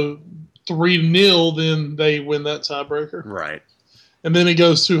 3-0, then they win that tiebreaker. Right. And then it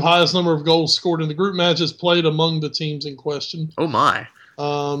goes to highest number of goals scored in the group matches played among the teams in question. Oh, my.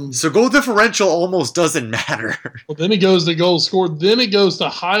 So goal differential almost doesn't matter. Well, then it goes to goals scored. Then it goes to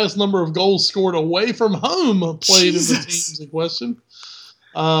highest number of goals scored away from home played in the teams in question,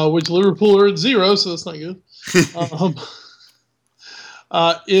 which Liverpool are at 0, so that's not good.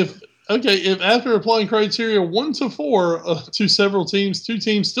 If after applying criteria 1 to 4 to several teams, 2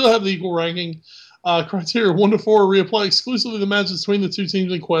 teams still have the equal ranking. Criteria 1 to 4 reapply exclusively the matches between the 2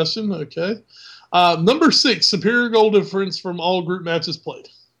 teams in question. Okay. Number 6, superior goal difference from all group matches played.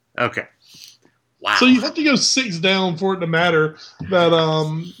 Okay. Wow. So you have to go 6 down for it to matter that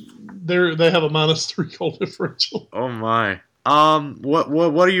they have a -3 goal differential. Oh my. What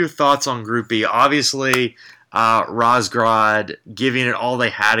are your thoughts on Group B? Obviously, Razgrad giving it all they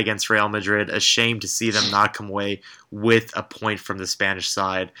had against Real Madrid. A shame to see them not come away with a point from the Spanish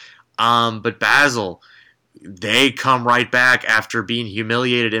side. But Basel, they come right back after being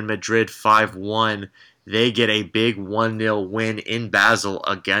humiliated in Madrid 5-1. They get a big 1-0 win in Basel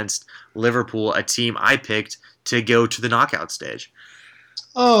against Liverpool, a team I picked to go to the knockout stage.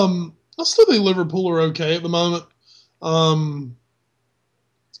 I still think Liverpool are okay at the moment.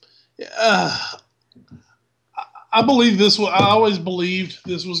 I believe this. I always believed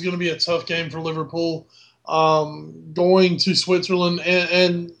this was going to be a tough game for Liverpool. Going to Switzerland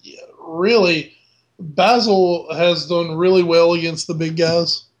and really, Basel has done really well against the big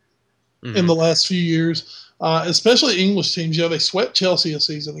guys in the last few years, especially English teams. They swept Chelsea a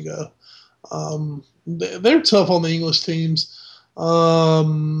season ago. They're tough on the English teams.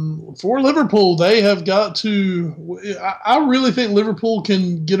 For Liverpool, they have got to. I really think Liverpool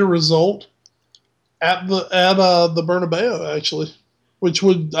can get a result at the Bernabeu, actually, which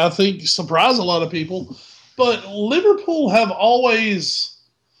would, I think, surprise a lot of people. But Liverpool have always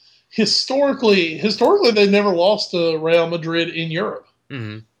historically they've never lost to Real Madrid in Europe.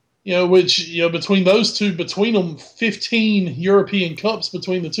 Which between those two, between them, 15 European Cups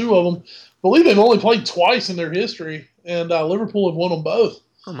between the two of them. I believe they've only played twice in their history, and Liverpool have won them both.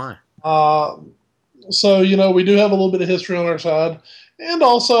 Oh my! So we do have a little bit of history on our side, and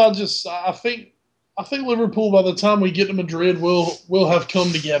also I think Liverpool, by the time we get to Madrid, will have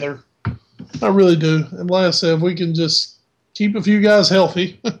come together. I really do, and like I said, if we can just keep a few guys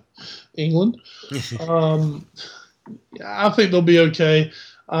healthy, England, I think they'll be okay.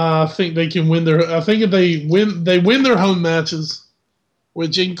 I think they can win their. I think if they win their home matches,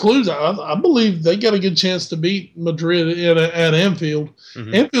 which includes, I believe they got a good chance to beat Madrid at Anfield.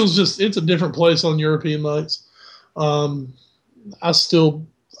 Anfield's it's a different place on European nights. I still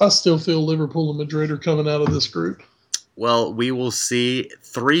feel Liverpool and Madrid are coming out of this group. Well, we will see.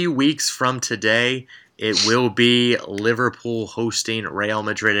 3 weeks from today, it will be Liverpool hosting Real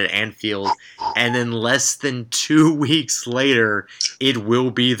Madrid at Anfield. And then less than 2 weeks later, it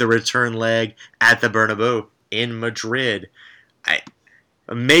will be the return leg at the Bernabeu in Madrid.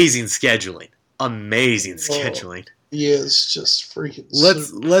 Amazing scheduling. Amazing scheduling. Yeah, it's just freaking.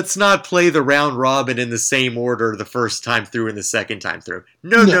 Let's not play the round robin in the same order the first time through and the second time through.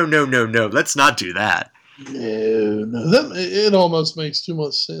 No. Let's not do that. No. It almost makes too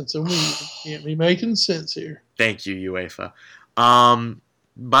much sense, and we can't be making sense here. Thank you, UEFA.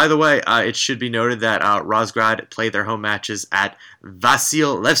 By the way, it should be noted that Razgrad played their home matches at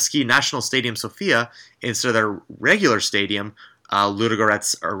Vasilevsky National Stadium Sofia instead of their regular stadium,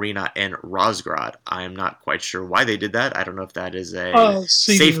 Ludogorets Arena in Razgrad. I am not quite sure why they did that. I don't know if that is a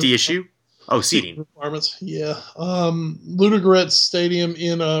safety issue. Oh, seating requirements. Yeah. Ludogorets Stadium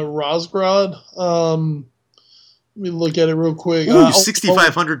in Razgrad. Let me look at it real quick.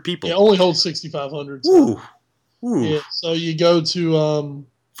 6,500 people. Yeah, only holds 6,500. So. Ooh. Yeah, so you go to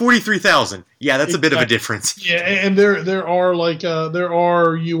 43,000. Yeah, that's a bit of a difference. Yeah, and there are there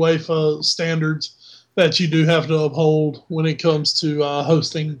are UEFA standards that you do have to uphold when it comes to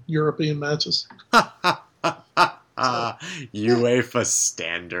hosting European matches. UEFA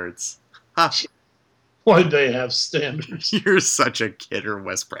standards. Why they have standards? You're such a kidder,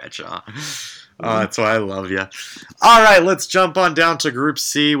 Wes Bradshaw. That's why I love you. All right, let's jump on down to Group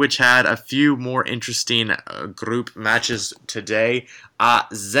C, which had a few more interesting group matches today.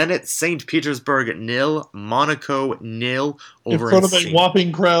 Zenit St. Petersburg 0, Monaco 0 over in front of a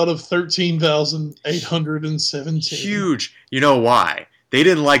whopping crowd of 13,817. Huge. You know why? They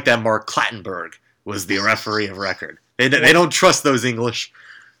didn't like that Mark Clattenburg was the referee of record. They don't trust those English.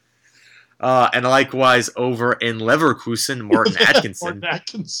 And likewise over in Leverkusen, Martin Atkinson. Martin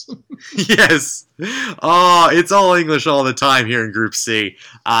Atkinson. Yes. Oh, it's all English all the time here in Group C.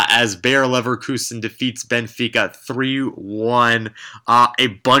 As Bayer Leverkusen defeats Benfica 3-1. A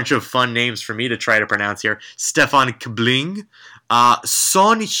bunch of fun names for me to try to pronounce here. Stefan Kbling,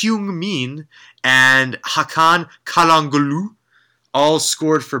 Son Heung-min, and Hakan Kalangulu all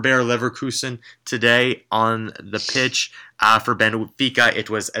scored for Bayer Leverkusen today on the pitch. For Benfica, it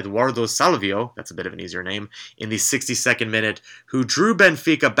was Eduardo Salvio, that's a bit of an easier name, in the 62nd minute, who drew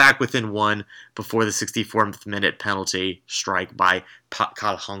Benfica back within one before the 64th minute penalty strike by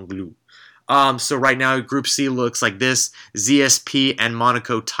Kalangulu. So right now, Group C looks like this. ZSP and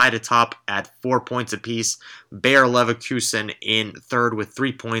Monaco tied atop at 4 points apiece. Bayer Leverkusen in third with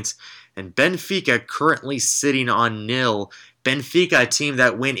 3 points. And Benfica currently sitting on 0. Benfica, a team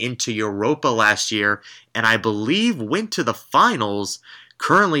that went into Europa last year, and I believe went to the finals.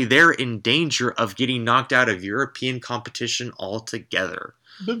 Currently, they're in danger of getting knocked out of European competition altogether.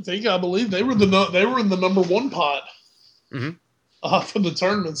 Benfica, I believe, they were in the number one pot for the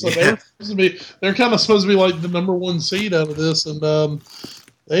tournament. So they're kind of supposed to be like the number one seed out of this, and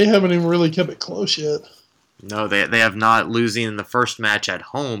they haven't even really kept it close yet. No, they have not, losing in the first match at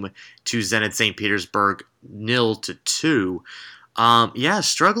home to Zenit St. Petersburg 0-2.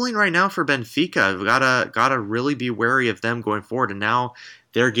 Struggling right now for Benfica. We've gotta really be wary of them going forward. And now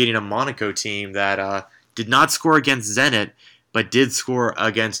they're getting a Monaco team that did not score against Zenit, but did score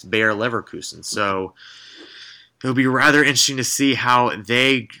against Bayer Leverkusen. So it'll be rather interesting to see how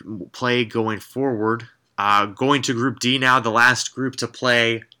they play going forward. Going to Group D now, the last group to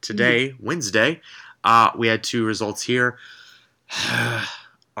play today, Wednesday. We had two results here.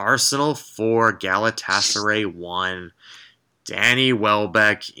 Arsenal 4, Galatasaray 1. Danny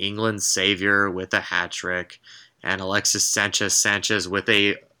Welbeck, England's savior, with a hat-trick. And Alexis Sanchez with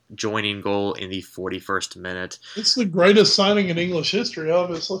a joining goal in the 41st minute. It's the greatest signing in English history,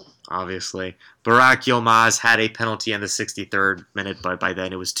 obviously. Burak Yilmaz had a penalty in the 63rd minute, but by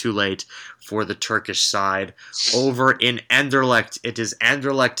then it was too late for the Turkish side. Over in Anderlecht, it is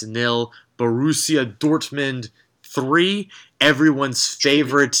Anderlecht 0, Borussia Dortmund 3. Everyone's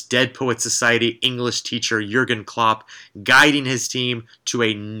favorite Dead Poet Society English teacher, Jurgen Klopp, guiding his team to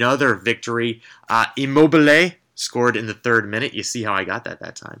another victory. Immobile scored in the 3rd minute. You see how I got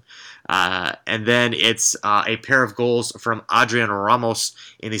that time. And then it's a pair of goals from Adrian Ramos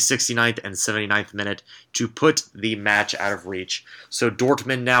in the 69th and 79th minute to put the match out of reach. So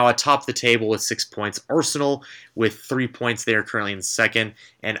Dortmund now atop the table with 6 points. Arsenal with 3 points. They are currently in second.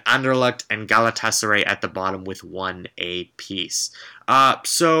 And Anderlecht and Galatasaray at the bottom with 1 apiece.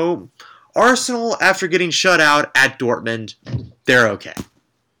 So Arsenal, after getting shut out at Dortmund, they're okay.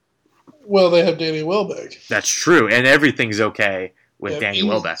 Well, they have Danny Welbeck. That's true, and everything's okay with Danny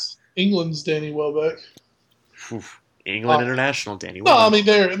Welbeck. England's Danny Welbeck. England international Danny Welbeck. No, I mean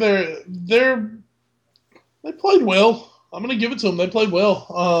they played well. I'm going to give it to them. They played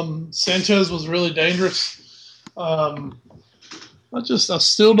well. Sanchez was really dangerous. I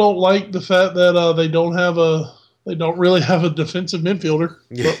still don't like the fact that they don't really have a defensive midfielder.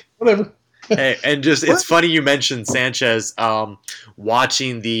 But whatever. Hey, and just it's funny you mentioned Sanchez.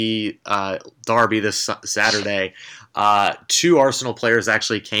 Watching the derby this Saturday, two Arsenal players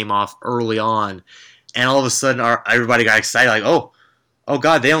actually came off early on, and all of a sudden, everybody got excited, like, oh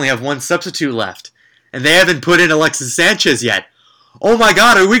God, they only have one substitute left, and they haven't put in Alexis Sanchez yet. Oh my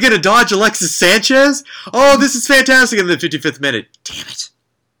God, are we going to dodge Alexis Sanchez? Oh, this is fantastic in the 55th minute. Damn it.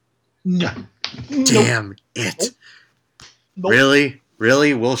 No. Damn it. Nope. Really?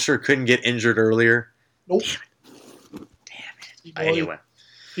 Really? Wilshere couldn't get injured earlier? Nope. Damn it. Anyway.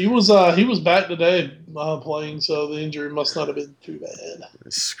 He was back today playing, so the injury must not have been too bad.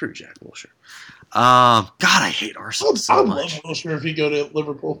 Screw Jack Wilshere. God, I hate Arsenal so much. I'd love Wilshere if he go to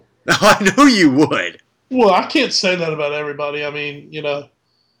Liverpool. I know you would. Well, I can't say that about everybody. I mean,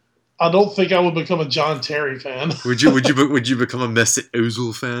 I don't think I would become a John Terry fan. Would you become a Mesut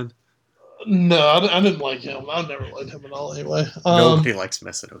Ozil fan? No, I didn't like him. I never liked him at all anyway. Nobody likes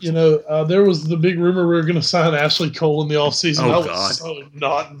Mesut Ozil. There was the big rumor we were going to sign Ashley Cole in the offseason. Oh, I was so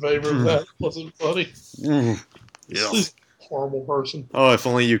not in favor of that. It wasn't funny. Yeah. He's a horrible person. Oh, if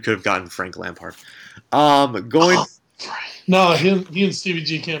only you could have gotten Frank Lampard. No, he and Stevie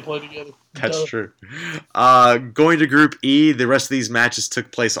G can't play together. That's true. Going to Group E, the rest of these matches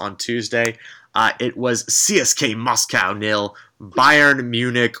took place on Tuesday. It was CSK Moscow 0, Bayern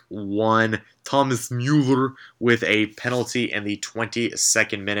Munich 1. Thomas Müller with a penalty in the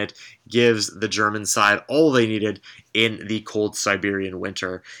 22nd minute gives the German side all they needed in the cold Siberian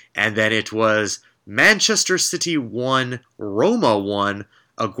winter. And then it was Manchester City 1, Roma 1.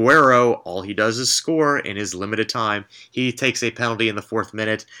 Aguero, all he does is score in his limited time. He takes a penalty in the 4th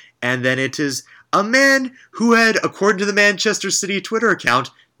minute. And then it is a man who had, according to the Manchester City Twitter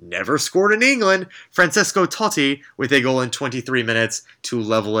account, never scored in England, Francesco Totti, with a goal in 23 minutes to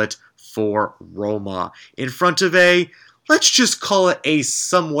level it for Roma. In front of let's just call it a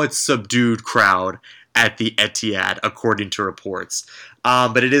somewhat subdued crowd at the Etihad, according to reports.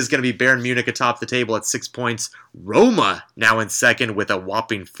 But it is going to be Bayern Munich atop the table at 6 points. Roma now in second with a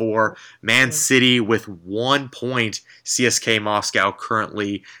whopping 4. Man City with 1 point. CSK Moscow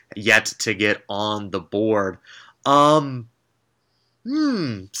currently yet to get on the board.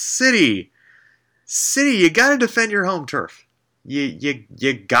 City, you gotta defend your home turf. You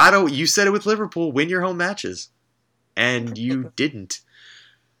gotta. You said it with Liverpool. Win your home matches, and you didn't.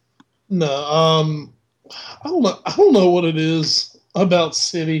 No, I don't know what it is about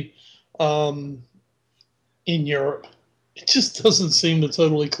City in Europe. It just doesn't seem to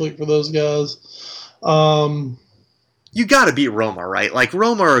totally click for those guys. You got to beat Roma, right? Like,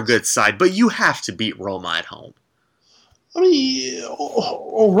 Roma are a good side, but you have to beat Roma at home. I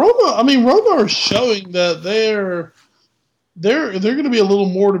mean, Roma are showing that they're going to be a little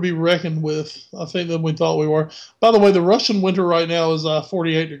more to be reckoned with, I think, than we thought we were. By the way, the Russian winter right now is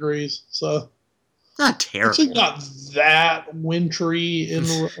 48 degrees, so not terrible. It's not that wintry in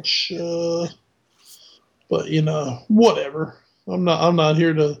Russia, but whatever. I'm not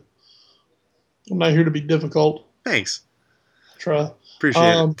here to be difficult. Thanks. Try. Appreciate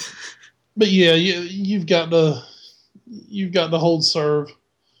it. But yeah, you've got to hold serve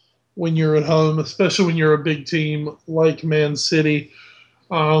when you're at home, especially when you're a big team like Man City.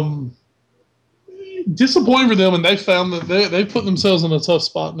 Disappointing for them, and they found that they put themselves in a tough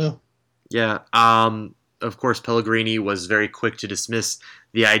spot now. Yeah. Of course, Pellegrini was very quick to dismiss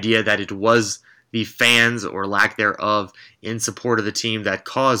the idea that it was the fans, or lack thereof, in support of the team that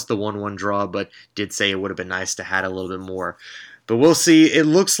caused the 1-1 draw, but did say it would have been nice to have a little bit more. But we'll see. It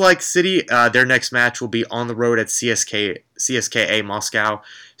looks like City, their next match will be on the road at CSKA Moscow.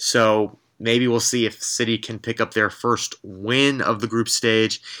 So maybe we'll see if City can pick up their first win of the group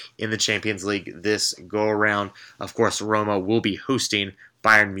stage in the Champions League this go-around. Of course, Roma will be hosting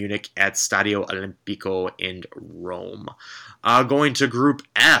Bayern Munich at Stadio Olimpico in Rome. Going to Group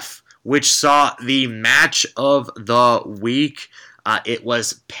F, which saw the match of the week. It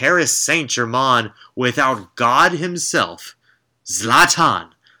was Paris Saint-Germain without God himself, Zlatan,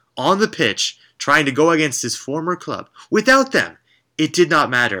 on the pitch, trying to go against his former club. Without them, it did not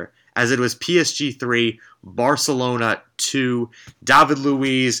matter, as it was PSG 3, Barcelona 2, David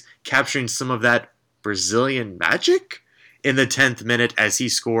Luiz capturing some of that Brazilian magic in the 10th minute as he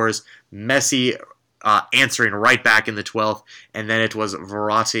scores, Messi answering right back in the 12th, and then it was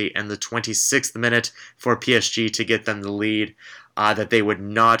Verratti in the 26th minute for PSG to get them the lead that they would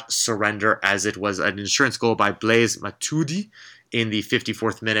not surrender, as it was an insurance goal by Blaise Matuidi in the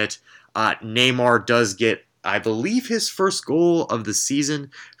 54th minute. Neymar does get, I believe, his first goal of the season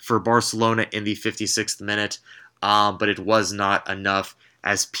for Barcelona in the 56th minute, but it was not enough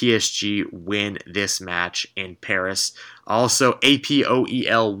as PSG win this match in Paris. Also,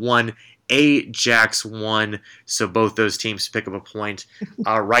 APOEL won Ajax 1. So both those teams pick up a point.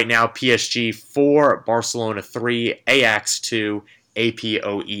 Right now, PSG 4, Barcelona 3, Ajax 2,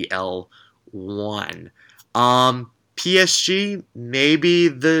 APOEL 1. PSG, maybe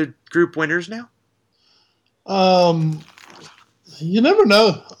the group winners now? You never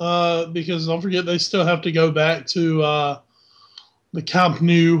know, because don't forget they still have to go back to the Camp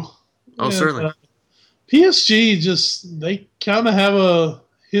Nou. Oh, certainly. PSG they kind of have a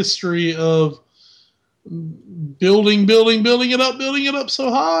history of building it up so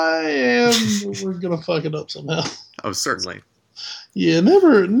high, and we're gonna fuck it up somehow. Oh, certainly. Yeah,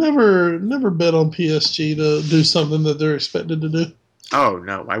 never bet on PSG to do something that they're expected to do. Oh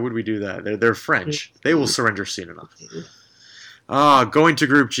no, why would we do that? They're French. They will surrender soon enough. Going to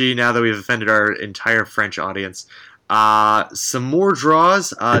Group G now that we've offended our entire French audience. Some more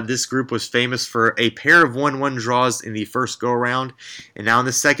draws. This group was famous for a pair of 1-1 draws in the first go-around, and now in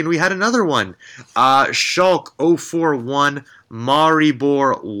the second we had another one. Schalke 0-4-1,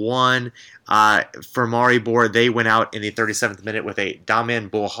 Maribor 1. For Maribor, they went out in the 37th minute with a Damian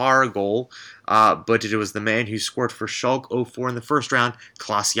Bohar goal, but it was the man who scored for Schalke 0-4 in the first round,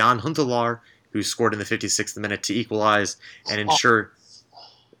 Klaas-Jan Huntelaar, who scored in the 56th minute to equalize and ensure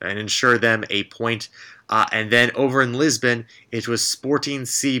them a point. And then over in Lisbon, it was Sporting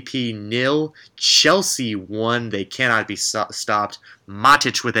CP 0, Chelsea 1. They cannot be stopped.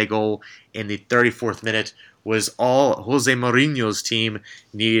 Matic with a goal in the 34th minute was all Jose Mourinho's team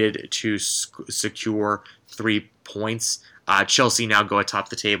needed to secure 3 points. Chelsea now go atop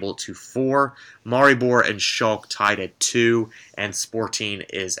the table to 4. Maribor and Schalke tied at 2, and Sporting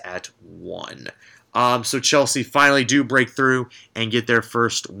is at 1. So Chelsea finally do break through and get their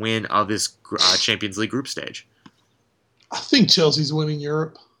first win of this Champions League group stage. I think Chelsea's winning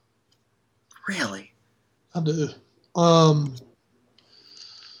Europe. Really? I do.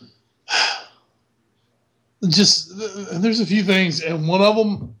 There's a few things, and one of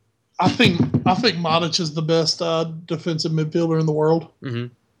them, I think Matic is the best defensive midfielder in the world. Mm-hmm.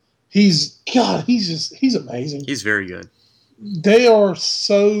 He's amazing. He's very good. They are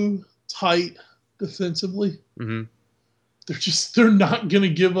so tight defensively. Mm-hmm. They're not going to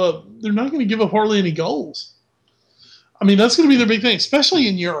give up. They're not going to give up hardly any goals. I mean, that's going to be their big thing, especially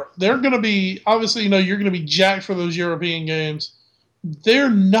in Europe. They're going to be, obviously, you're going to be jacked for those European games. They're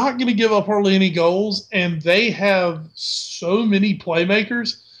not going to give up hardly any goals, and they have so many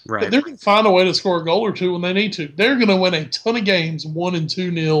playmakers that they're going to find a way to score a goal or two when they need to. They're going to win a ton of games, 1 and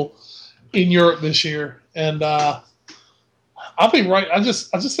 2-0 in Europe this year. And I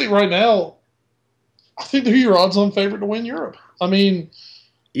just think right now, I think they're your odds-on favorite to win Europe. I mean,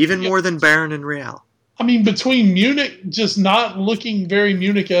 even more than Bayern and Real. I mean, between Munich just not looking very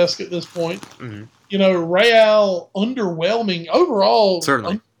Munich-esque at this point, mm-hmm. Real underwhelming overall,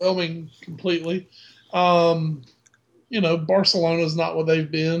 certainly underwhelming completely. Barcelona's not what they've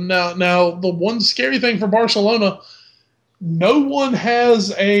been. Now the one scary thing for Barcelona, no one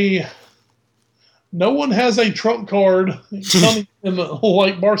has a trump card coming in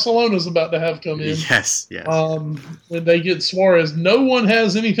like Barcelona's about to have come in. Yes. When they get Suarez, no one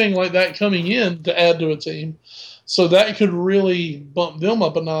has anything like that coming in to add to a team, so that could really bump them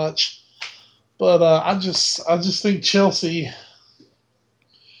up a notch. But I just think Chelsea,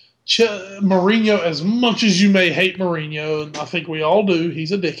 Mourinho, as much as you may hate Mourinho, and I think we all do,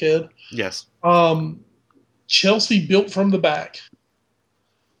 he's a dickhead. Yes. Chelsea built from the back.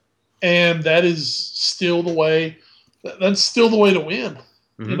 And that is still the way. That's still the way to win.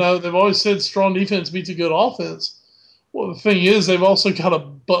 Mm-hmm. They've always said strong defense beats a good offense. Well, the thing is, they've also got a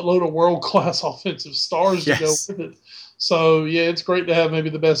buttload of world-class offensive stars to go with it. So, yeah, it's great to have maybe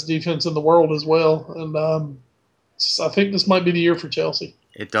the best defense in the world as well. And I think this might be the year for Chelsea.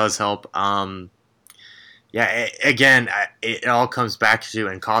 It does help. It all comes back to,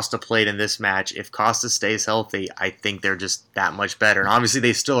 and Costa played in this match. If Costa stays healthy, I think they're just that much better. And obviously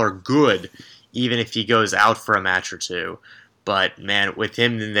they still are good, even if he goes out for a match or two. But man, with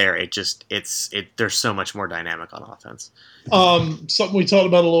him in there, there's so much more dynamic on offense. Something we talked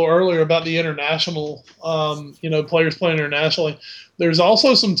about a little earlier about the international, players playing internationally. There's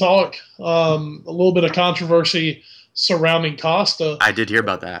also some talk, a little bit of controversy surrounding Costa. I did hear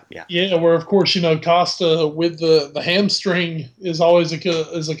about that. Yeah. Yeah, where of course Costa with the hamstring is always a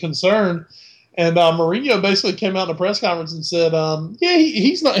concern, and Mourinho basically came out in a press conference and said,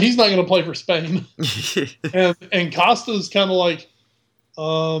 he's not going to play for Spain, and Costa's kind of like,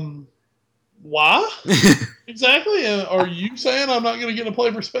 why exactly? And are you saying I'm not going to get to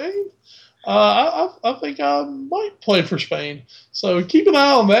play for Spain? I think I might play for Spain, so keep an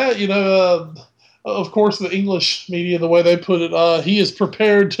eye on that. Of course, the English media, the way they put it, he is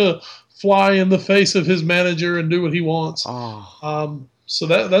prepared to fly in the face of his manager and do what he wants. Oh, So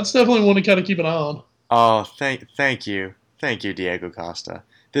that's definitely one to kind of keep an eye on. oh, thank you, Diego Costa.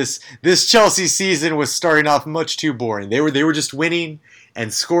 This Chelsea season was starting off much too boring. They were just winning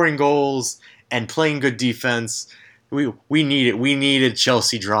and scoring goals and playing good defense. We needed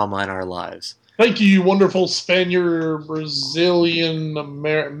Chelsea drama in our lives. Thank you, you wonderful Spaniard, Brazilian,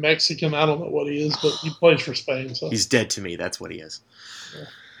 Mexican. I don't know what he is, but he plays for Spain. So he's dead to me. That's what he is.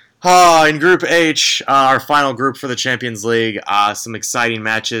 Yeah. In Group H, our final group for the Champions League, some exciting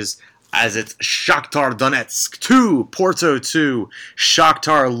matches as it's Shakhtar Donetsk 2, Porto 2.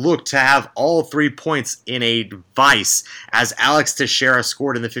 Shakhtar looked to have all 3 points in a vice as Alex Teixeira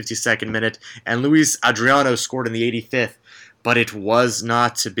scored in the 52nd minute and Luis Adriano scored in the 85th. But it was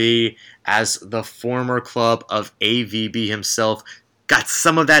not to be, as the former club of AVB himself got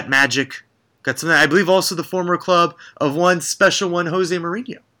some of that magic. Got some of that. I believe also the former club of one special one, Jose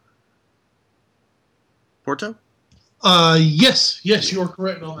Mourinho. Porto? Yes, you are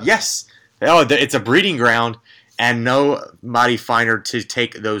correct on that. Yes. Oh, it's a breeding ground, and nobody finer to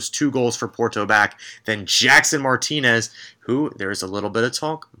take those 2 goals for Porto back than Jackson Martinez, who, there's a little bit of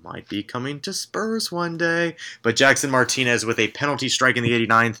talk, might be coming to Spurs one day. But Jackson Martinez with a penalty strike in the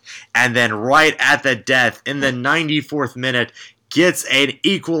 89th, and then right at the death, in the 94th minute, gets an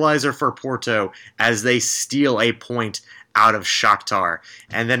equalizer for Porto as they steal a point out of Shakhtar.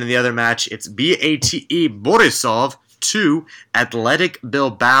 And then in the other match, it's BATE Borisov 2, Athletic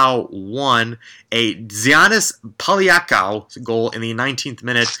Bilbao 1. A Giannis Poliakau goal in the 19th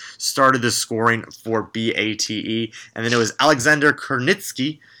minute started the scoring for BATE. And then it was Alexander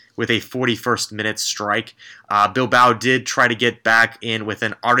Kernitsky with a 41st minute strike. Bilbao did try to get back in with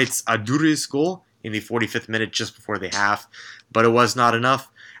an Aritz Aduriz goal in the 45th minute just before the half, but it was not enough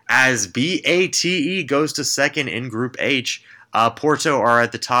as BATE goes to second in Group H. Porto are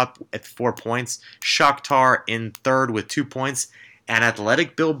at the top at 4 points, Shakhtar in third with 2 points, and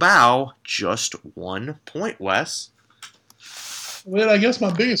Athletic Bilbao just 1 point, Wes. Well, I guess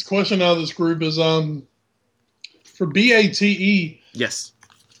my biggest question out of this group is for BATE. Yes.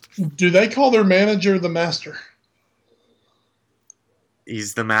 Do they call their manager the master?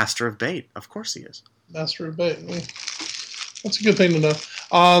 He's the master of bait. Of course he is. Master of bait. Well, that's a good thing to know.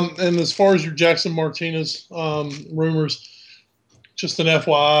 And as far as your Jackson Martinez rumors, just an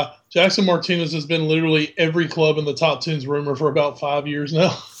FYI, Jackson Martinez has been literally every club in the top 10's rumor for about 5 years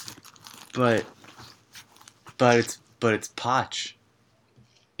now. But it's Poch.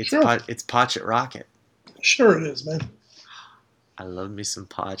 It's sure. It's Poch at Rocket. Sure it is, man. I love me some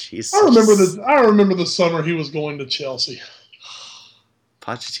Poch. I remember the summer he was going to Chelsea.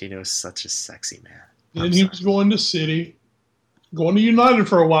 Pochettino is such a sexy man. Then he was going to City, going to United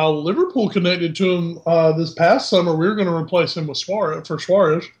for a while. Liverpool connected to him this past summer. We were going to replace him with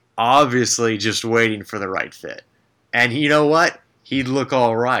Suarez. Obviously just waiting for the right fit. And you know what? He'd look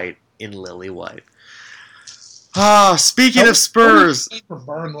all right in lily white. Speaking of Spurs, for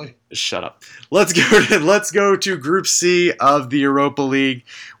Burnley. Shut up. Let's go to Group C of the Europa League,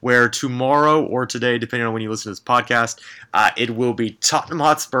 where tomorrow or today, depending on when you listen to this podcast, it will be Tottenham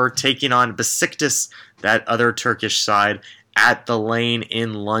Hotspur taking on Besiktas, that other Turkish side, at the Lane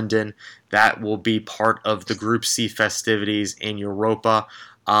in London. That will be part of the Group C festivities in Europa.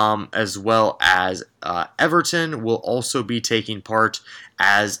 As well as Everton will also be taking part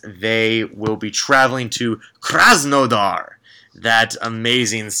as they will be traveling to Krasnodar, that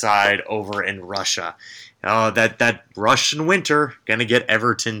amazing side over in Russia. That Russian winter, gonna get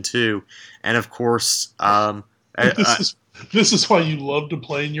Everton too. And of course, this is why you love to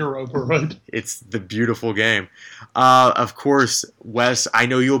play in Europa, right? It's the beautiful game. Of course, Wes, I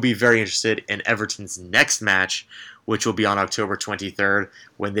know you'll be very interested in Everton's next match, which will be on October 23rd,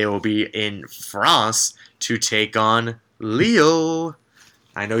 when they will be in France to take on Lille.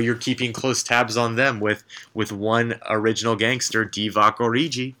 I know you're keeping close tabs on them with one original gangster, Divock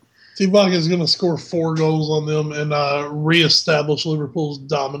Origi. Divock is going to score 4 goals on them and reestablish Liverpool's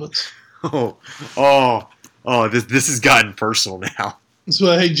dominance. This has gotten personal now.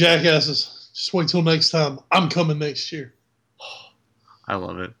 So, hey, jackasses, just wait till next time. I'm coming next year. I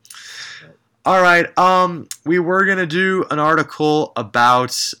love it. All right, we were going to do an article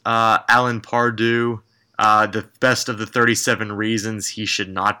about Alan Pardew, the best of the 37 reasons he should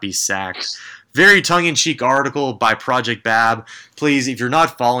not be sacked. Very tongue-in-cheek article by Project Bab. Please, if you're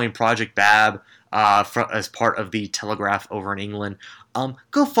not following Project Bab as part of the Telegraph over in England,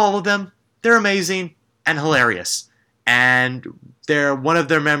 go follow them. They're amazing and hilarious. And one of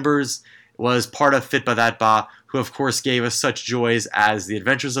their members was part of Fit By That Ba, who of course gave us such joys as The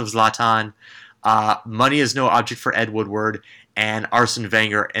Adventures of Zlatan, Money is No Object for Ed Woodward, and Arsene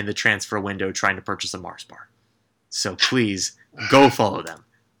Wenger in the transfer window trying to purchase a Mars bar. So please go follow them.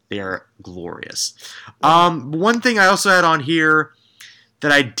 They are glorious. One thing I also had on here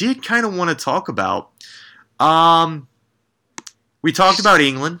that I did kind of want to talk about. We talked about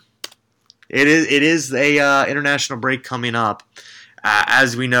England. It is a international break coming up.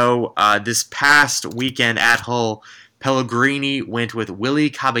 As we know, this past weekend at Hull, Pellegrini went with Willy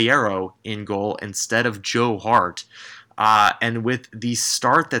Caballero in goal instead of Joe Hart. And with the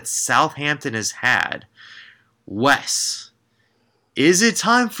start that Southampton has had, Wes, is it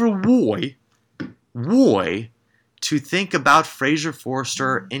time for Roy to think about Fraser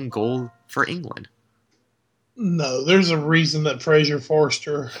Forster in goal for England? No, there's a reason that Fraser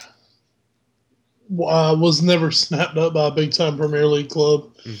Forster was never snapped up by a big-time Premier League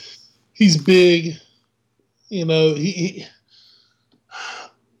club. He's big. You know, he's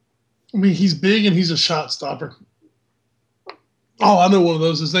big and he's a shot stopper. Oh, I know one of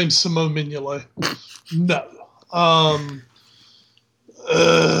those. His name's Simone Mignolet. No.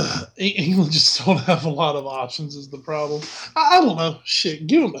 England just don't have a lot of options is the problem. I don't know. Shit,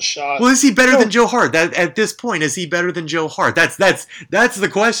 give him a shot. Well, is he better than Joe Hart? At this point, is he better than Joe Hart? That's the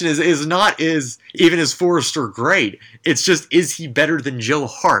question. Is Forrester great? It's just, is he better than Joe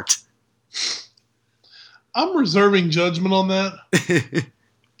Hart? I'm reserving judgment on that.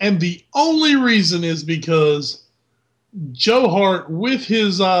 And the only reason is because Joe Hart, with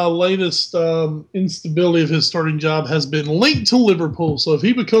his latest instability of his starting job, has been linked to Liverpool. So if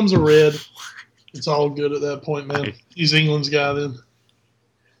he becomes a Red, it's all good at that point, man. He's England's guy then.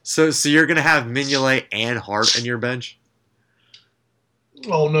 So you're going to have Mignolet and Hart in your bench?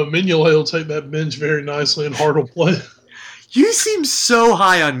 Oh, no. Mignolet will take that bench very nicely and Hart will play. You seem so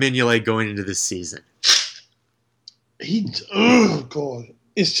high on Mignolet going into this season. Oh, God.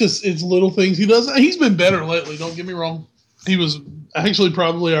 It's little things he does. He's been better lately, don't get me wrong. He was actually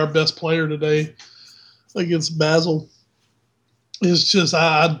probably our best player today against Basel. It's just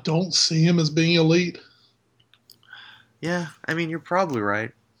I don't see him as being elite. Yeah, I mean, you're probably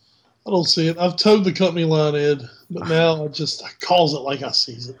right. I don't see it. I've towed the company line, Ed, but now I calls it like I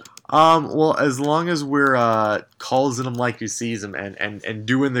sees it. Well, as long as we're calling him like you sees him and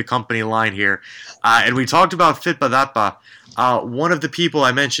doing the company line here, and we talked about Fit Badapa. One of the people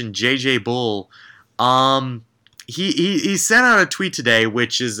I mentioned, JJ Bull, he sent out a tweet today,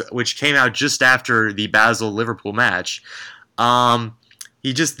 which came out just after the Basel Liverpool match.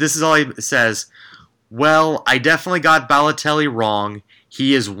 This is all he says. Well, I definitely got Balotelli wrong.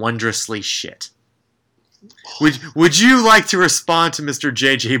 He is wondrously shit. Would you like to respond to Mr.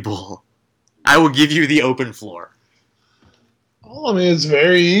 JJ Bull? I will give you the open floor. Oh, I mean, it's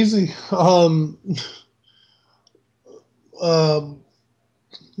very easy.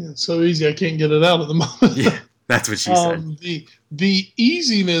 It's so easy I can't get it out at the moment. Yeah, that's what she said. The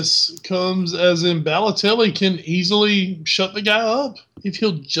easiness comes as in Balotelli can easily shut the guy up if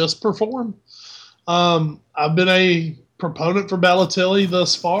he'll just perform. I've been a proponent for Balotelli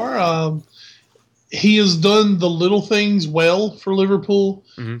thus far. He has done the little things well for Liverpool.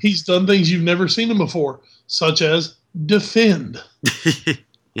 Mm-hmm. He's done things you've never seen him before, such as defend.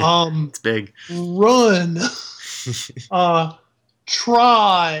 It's big. Run.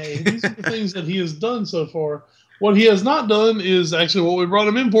 Try. These are the things that he has done so far. What he has not done is actually what we brought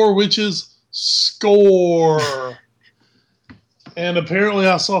him in for, which is score. And apparently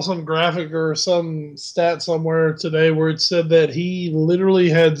I saw some graphic or some stat somewhere today where it said that he literally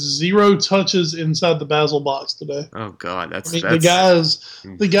had 0 touches inside the Basel box today. Oh, God.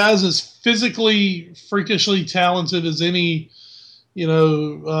 The guy's as physically, freakishly talented as any,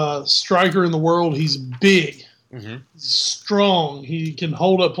 striker in the world. He's big. Mm-hmm. He's strong. He can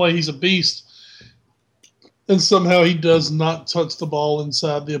hold up play. He's a beast. And somehow he does not touch the ball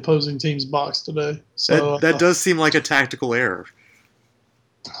inside the opposing team's box today. So that does seem like a tactical error.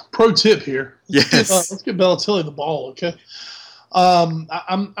 Pro tip here. Yes. Let's get Balotelli the ball, okay? I'm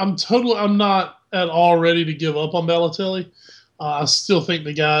not at all ready to give up on Balotelli. I still think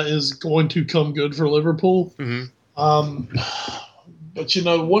the guy is going to come good for Liverpool. Mm-hmm. But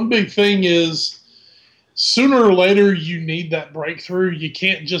one big thing is sooner or later you need that breakthrough. You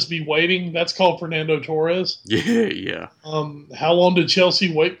can't just be waiting. That's called Fernando Torres. Yeah. How long did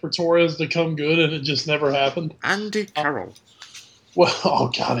Chelsea wait for Torres to come good and it just never happened? Andy Carroll.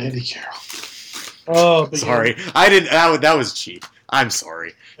 Andy Carroll. Oh, sorry. I didn't. That was cheap. I'm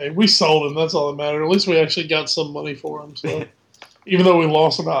sorry. Hey, we sold him. That's all that mattered. At least we actually got some money for him. So, even though we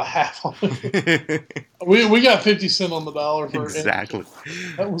lost about half on it, we got 50 cents on the dollar for exactly.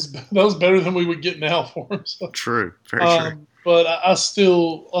 That was better than we would get now for him. So. True. Very true. But I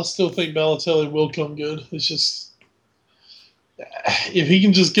still think Balotelli will come good. It's just if he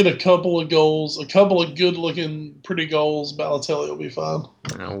can just get a couple of goals, a couple of good-looking, pretty goals, Balotelli will be fine.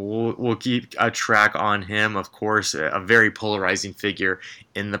 We'll keep a track on him, of course, a very polarizing figure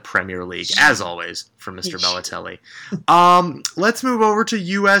in the Premier League, as always, for Mr. Balotelli. Let's move over to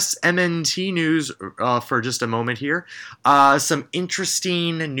U.S. MNT news for just a moment here. Some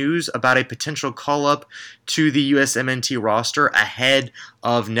interesting news about a potential call-up to the U.S. MNT roster ahead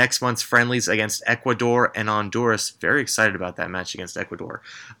of next month's friendlies against Ecuador and Honduras. Very excited about that match against Ecuador.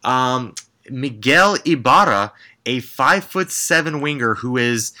 Miguel Ibarra, a 5'7" winger who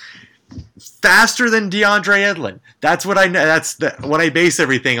is faster than DeAndre Yedlin. That's what I know. That's what I base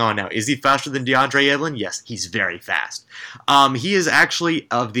everything on now. Is he faster than DeAndre Yedlin? Yes, he's very fast. He is actually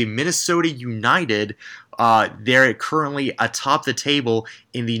of the Minnesota United. They're currently atop the table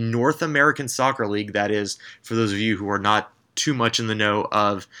in the North American Soccer League. That is, for those of you who are not too much in the know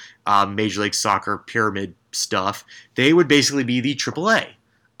of Major League Soccer pyramid stuff, they would basically be the AAA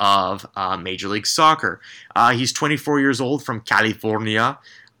of Major League Soccer. He's 24 years old, from California.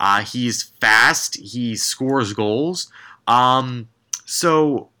 He's fast. He scores goals.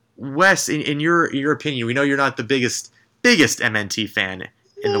 So, Wes, in your opinion, we know you're not the biggest MNT fan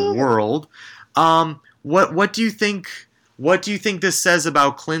in the world. What do you think? What do you think this says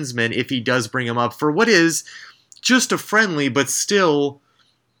about Klinsmann if he does bring him up for what is just a friendly, but still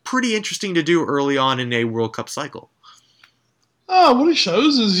pretty interesting to do early on in a World Cup cycle? What it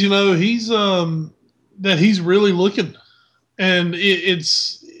shows is, he's that he's really looking, and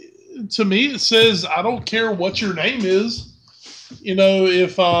it's to me it says, I don't care what your name is.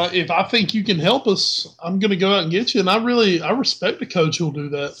 If I think you can help us, I'm going to go out and get you. And I respect a coach who'll do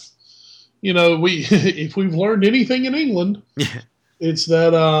that. If we've learned anything in England, it's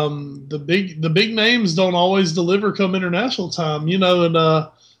that the big names don't always deliver come international time.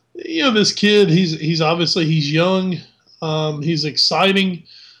 This kid, he's obviously he's young. He's exciting.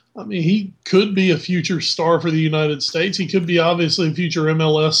 I mean, he could be a future star for the United States. He could be obviously a future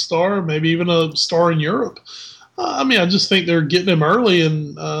MLS star, maybe even a star in Europe. I just think they're getting him early,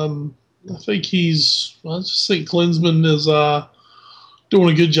 and I just think Klinsmann is doing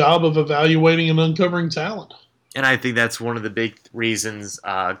a good job of evaluating and uncovering talent. And I think that's one of the big reasons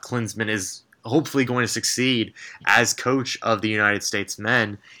Klinsmann is hopefully going to succeed as coach of the United States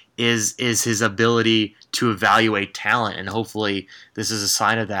men is his ability to evaluate talent, and hopefully this is a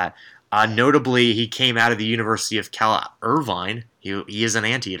sign of that. Notably, he came out of the University of Cal Irvine. He is an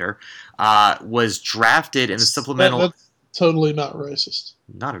anteater. Was drafted in the supplemental. That's totally not racist.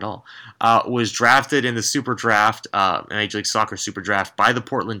 Not at all. Was drafted in the Super Draft, Major League Soccer Super Draft, by the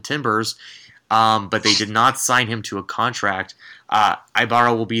Portland Timbers, but they did not sign him to a contract.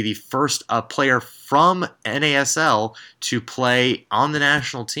 Ibarra will be the first player from NASL to play on the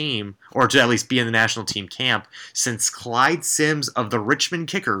national team, or to at least be in the national team camp, since Clyde Sims of the Richmond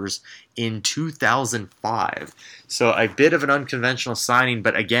Kickers in 2005. So a bit of an unconventional signing,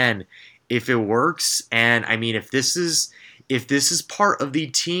 but again, if it works, and if this is part of the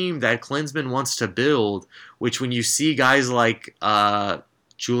team that Klinsmann wants to build, which when you see guys like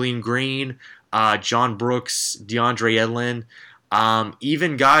Julian Green, John Brooks, DeAndre Yedlin,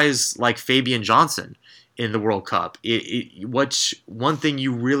 even guys like Fabian Johnson in the World Cup, one thing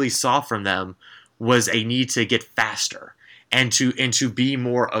you really saw from them was a need to get faster and to be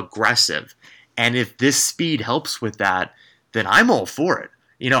more aggressive. And if this speed helps with that, then I'm all for it.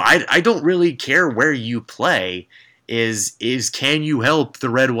 I don't really care where you play. Is can you help the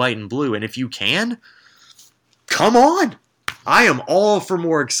red, white, and blue? And if you can, come on. I am all for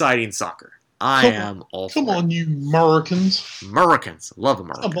more exciting soccer. Come on, you Americans. Americans. Love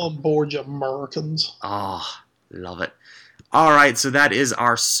Americans. I'm on board, you Americans. Oh, love it. All right, so that is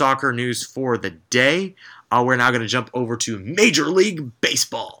our soccer news for the day. We're now going to jump over to Major League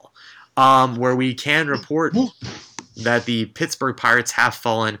Baseball, where we can report that the Pittsburgh Pirates have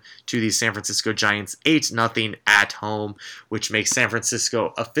fallen to the San Francisco Giants 8-0 at home, which makes San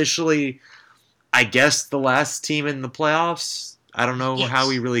Francisco officially, I guess, the last team in the playoffs. I don't know how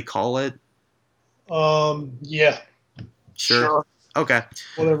we really call it. Yeah. Sure. Okay.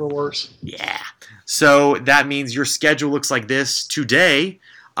 Whatever works. Yeah. So that means your schedule looks like this. Today,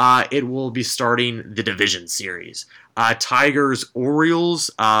 it will be starting the division series. Tigers, Orioles,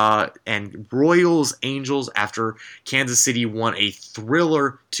 and Royals, Angels after Kansas City won a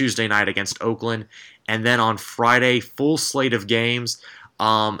thriller Tuesday night against Oakland. And then on Friday, full slate of games.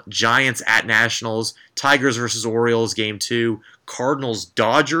 Giants at Nationals, Tigers versus Orioles game 2, Cardinals,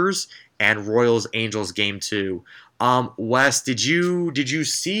 Dodgers, and Royals, Angels game 2. Wes, did you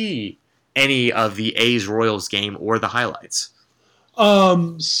see any of the A's Royals game or the highlights?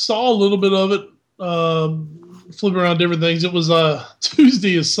 Saw a little bit of it. flipping around different things. It was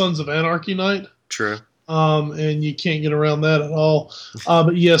Tuesday is Sons of Anarchy night. True. And you can't get around that at all.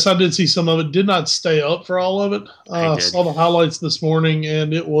 But yes, I did see some of it. Did not stay up for all of it. Saw the highlights this morning,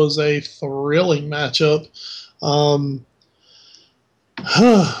 and it was a thrilling matchup.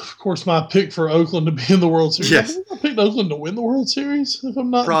 Of course, my pick for Oakland to be in the World Series. Yes. I think I picked Oakland to win the World Series, if I'm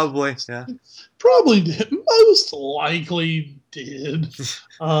not. Probably, yeah. Probably did. Most likely did.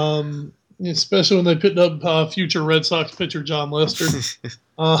 Especially when they picked up future Red Sox pitcher John Lester.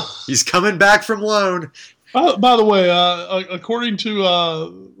 He's coming back from loan. By the way, according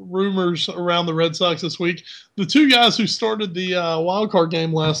to rumors around the Red Sox this week, the two guys who started the wild card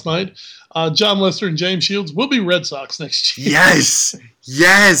game last night, John Lester and James Shields, will be Red Sox next year. Yes!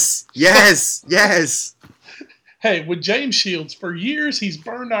 Yes! Yes! Yes! Hey, with James Shields, for years he's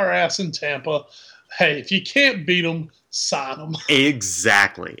burned our ass in Tampa. Hey, if you can't beat him, sign him.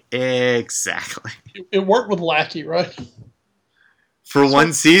 Exactly. It worked with Lackey, right? For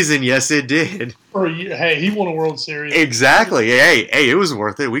one season, yes, it did. For a year, hey, he won a World Series. Exactly. Hey, it was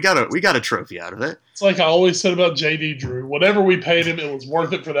worth it. We got a trophy out of it. It's like I always said about J.D. Drew. Whatever we paid him, it was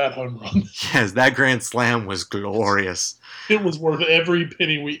worth it for that home run. Yes, that grand slam was glorious. It was worth every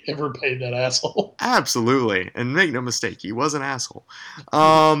penny we ever paid that asshole. Absolutely. And make no mistake, he was an asshole.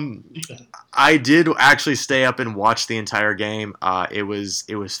 I did actually stay up and watch the entire game. It was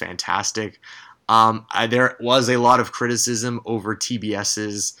fantastic. There was a lot of criticism over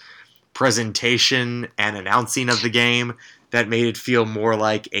TBS's presentation and announcing of the game that made it feel more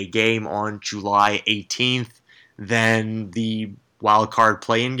like a game on July 18th than the wild card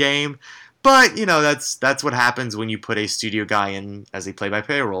play-in game. But, that's what happens when you put a studio guy in as a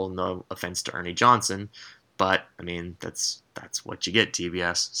play-by-play role. No offense to Ernie Johnson. But, I mean, that's what you get,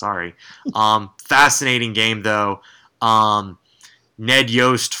 TBS. Sorry. Fascinating game, though. Ned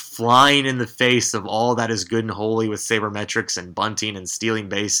Yost flying in the face of all that is good and holy with sabermetrics and bunting and stealing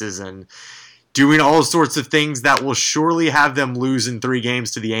bases and doing all sorts of things that will surely have them lose in 3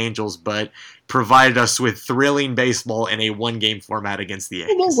 games to the Angels, but provided us with thrilling baseball in a 1-game format against the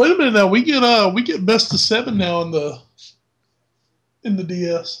Yankees. Oh, no, wait a minute now. We get best of 7 now in the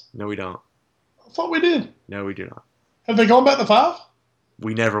DS. No, we don't. I thought we did. No, we do not. Have they gone back to 5?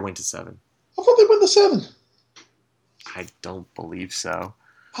 We never went to 7. I thought they went to 7. I don't believe so.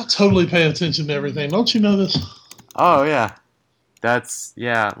 I totally pay attention to everything. Don't you know this? Oh, yeah. I'm just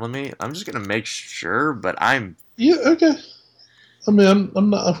going to make sure, but Yeah, okay. I mean, I'm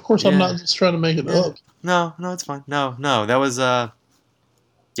not, of course, I'm not just trying to make it up. No, it's fine. No, that was, that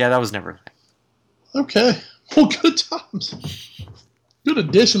was never a thing. Okay. Well, good times. Good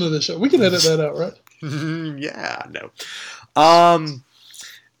addition to the show. We can edit that out, right? Yeah, no.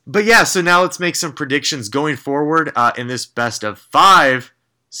 But yeah, so now let's make some predictions going forward in this best of 5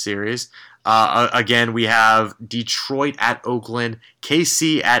 series. Again, we have Detroit at Oakland,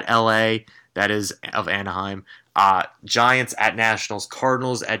 KC at LA, that is of Anaheim, Giants at Nationals,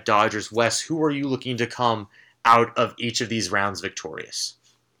 Cardinals at Dodgers. Wes, who are you looking to come out of each of these rounds victorious?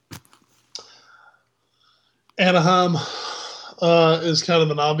 Anaheim is kind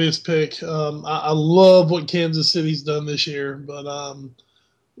of an obvious pick. I love what Kansas City's done this year, but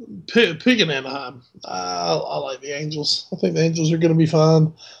picking Anaheim. I like the Angels. I think the Angels are going to be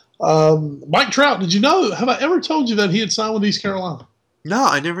fine. Mike Trout, did you know? Have I ever told you that he had signed with East Carolina? No,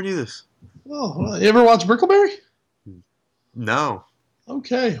 I never knew this. Oh, you ever watch Brickleberry? No.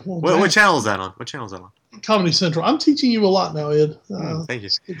 Okay. Well, what channel is that on? Comedy Central. I'm teaching you a lot now, Ed. Thank you.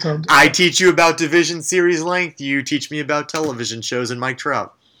 I teach you about division series length. You teach me about television shows and Mike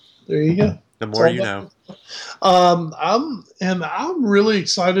Trout. There you go. The more you know. I'm really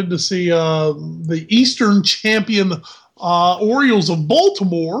excited to see the Eastern champion Orioles of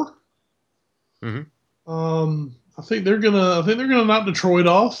Baltimore. Mm-hmm. I think they're gonna knock Detroit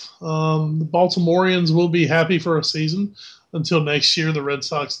off. The Baltimoreans will be happy for a season until next year. The Red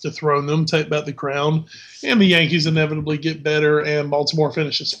Sox dethrone them, take back the crown, and the Yankees inevitably get better, and Baltimore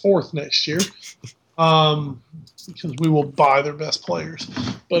finishes 4th next year. Because we will buy their best players.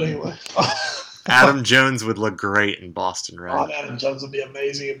 But anyway. Adam Jones would look great in Boston, right? Adam Jones would be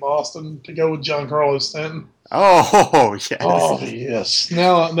amazing in Boston to go with Giancarlo Stanton. Oh, yes. Oh, yes.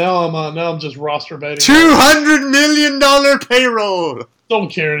 Now I'm just roster baiting. $200 million payroll. Don't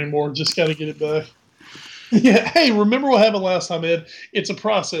care anymore. Just got to get it back. Yeah. Hey, remember what happened last time, Ed? It's a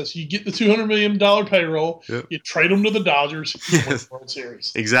process. You get the $200 million payroll. Yep. You trade them to the Dodgers. You win the World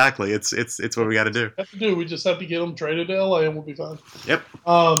Series. Exactly. It's what we got to do. We just have to get them traded to LA, and we'll be fine. Yep.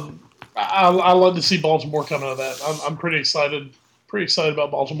 I love to see Baltimore come out of that. I'm pretty excited. Pretty excited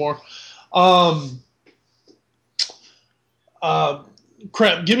about Baltimore.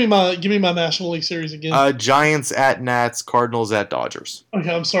 Crap! Give me my National League Series again. Giants at Nats, Cardinals at Dodgers.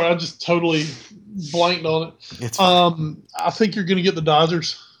 Okay, I'm sorry. I just totally blanked on it. It's fine. I think you're going to get the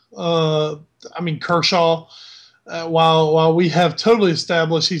Dodgers. Kershaw. While we have totally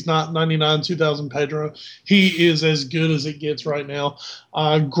established he's not 99 2000 Pedro, he is as good as it gets right now.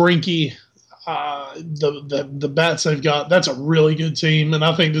 Greinke, the bats they've got, that's a really good team, and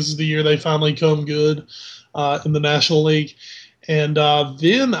I think this is the year they finally come good in the National League. And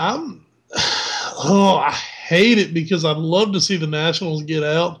then I hate it because I'd love to see the Nationals get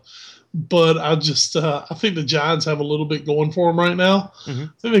out, but I think the Giants have a little bit going for them right now. Mm-hmm.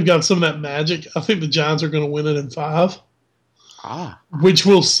 I think they've got some of that magic. I think the Giants are going to win it in 5, which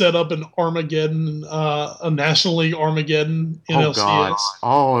will set up an Armageddon, a National League Armageddon in LCS. God.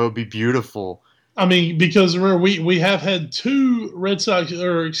 Oh, it'll be beautiful. I mean, because remember, we have had 3.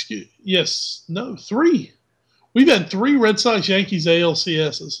 We've had 3 Red Sox Yankees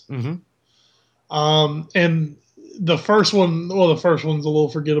ALCSs. Mm-hmm. And the first one's a little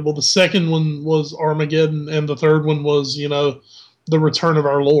forgettable. The second one was Armageddon, and the third one was, the Return of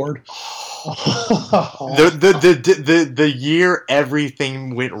our Lord. the year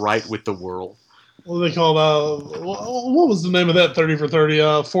everything went right with the world. What do they call what was the name of that 30 for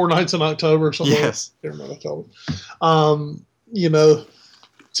 30? 4 Nights in October or something. Yes. I can't remember what they called it.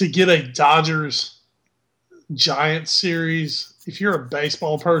 To get a Dodgers Giants series, if you're a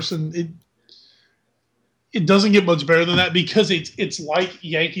baseball person, it doesn't get much better than that, because it's like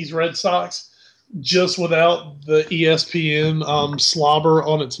Yankees Red Sox, just without the ESPN slobber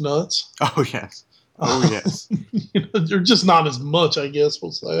on its nuts. Oh yes. Oh yes. They're just not as much, I guess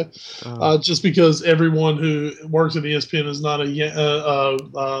we'll say, just because everyone who works at ESPN is not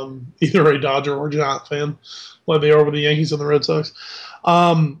either a Dodger or Giant fan, like they are with the Yankees and the Red Sox.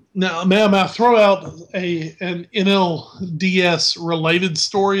 Now, ma'am, I throw out an NLDS related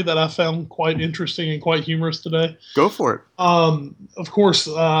story that I found quite interesting and quite humorous today. Go for it. Of course,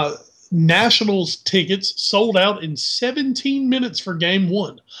 Nationals tickets sold out in 17 minutes for Game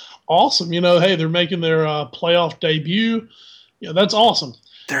 1. Awesome. Hey, they're making their playoff debut. That's awesome.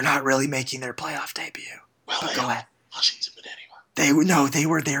 They're not really making their playoff debut. Well, go ahead. Washington, but anyway. They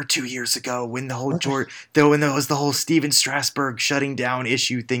were there 2 years ago when the whole when there was the whole Steven Strasburg shutting down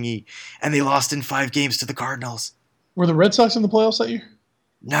issue thingy, and they lost in 5 games to the Cardinals. Were the Red Sox in the playoffs that year?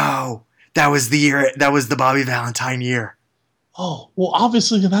 No, that was the year. That was the Bobby Valentine year. Oh, well,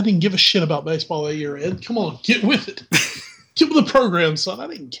 obviously then I didn't give a shit about baseball that year, Ed. Come on, get with it. Get with the program, son. I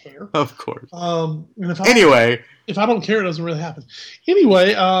didn't care. Of course. And if I don't care, it doesn't really happen.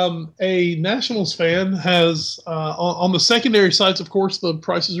 Anyway, a Nationals fan has on the secondary sites, of course, the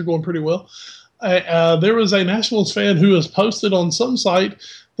prices are going pretty well. There was a Nationals fan who has posted on some site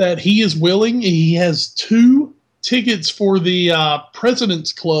that he is willing. He has 2 tickets for the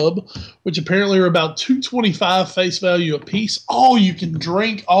President's Club, which apparently are about $225 face value a piece. All you can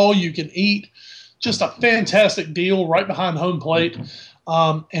drink, all you can eat. Just a fantastic deal right behind home plate.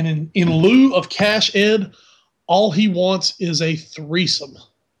 And in lieu of cash, Ed, all he wants is a threesome.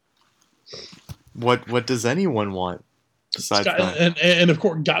 What does anyone want besides that? And of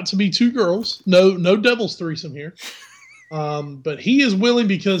course, got to be 2 girls. No devil's threesome here. But he is willing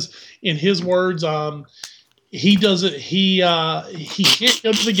because, in his words, he doesn't. He can't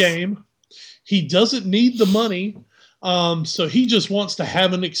go to the game. He doesn't need the money. So he just wants to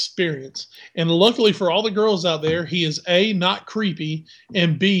have an experience. And luckily for all the girls out there, he is A, not creepy,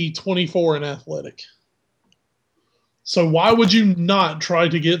 and B, 24 and athletic. So why would you not try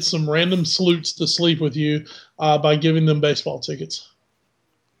to get some random sleuths to sleep with you by giving them baseball tickets?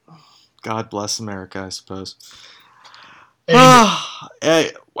 God bless America, I suppose.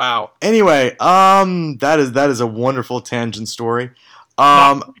 Hey, wow. Anyway, that is a wonderful tangent story.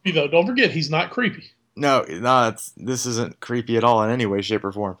 Not creepy though. Don't forget, he's not creepy. No, this isn't creepy at all in any way, shape,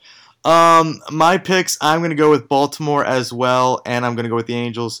 or form. My picks, I'm going to go with Baltimore as well, and I'm going to go with the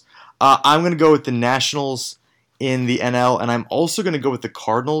Angels. I'm going to go with the Nationals in the NL, and I'm also going to go with the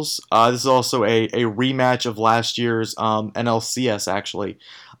Cardinals. This is also a rematch of last year's NLCS, actually,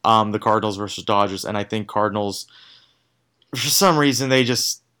 the Cardinals versus Dodgers, and I think Cardinals, for some reason, they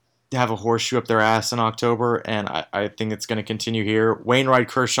just have a horseshoe up their ass in October, and I think it's going to continue here. Wainwright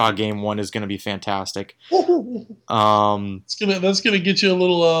Kershaw Game 1 is going to be fantastic. That's gonna get you a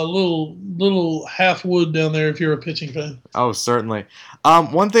little half wood down there if you're a pitching fan. Oh, certainly.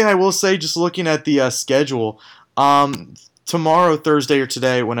 One thing I will say, just looking at the schedule, tomorrow, Thursday, or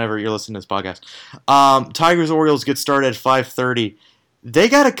today, whenever you're listening to this podcast, Tigers-Orioles get started at 5:30. They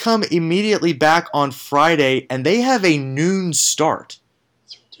got to come immediately back on Friday, and they have a noon start.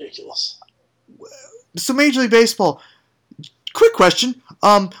 Ridiculous. So Major League Baseball, quick question.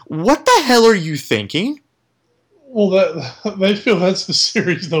 What the hell are you thinking? Well, they feel that's the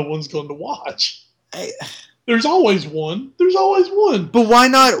series no one's going to watch. I, There's always one. There's always one. But why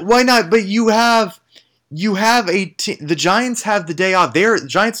not? Why not? But you have the Giants have the day off.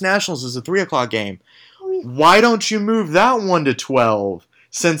 Giants Nationals is a 3:00 game. Why don't you move that one to 12?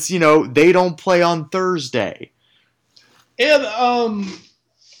 Since they don't play on Thursday. And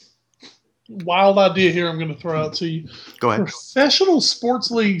wild idea here I'm going to throw out to you. Go ahead. Professional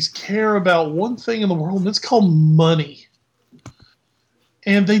sports leagues care about one thing in the world, and it's called money.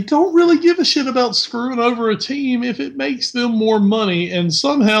 And they don't really give a shit about screwing over a team if it makes them more money. And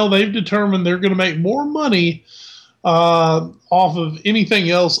somehow they've determined they're going to make more money off of anything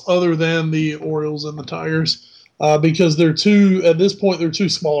else other than the Orioles and the Tigers because at this point, they're two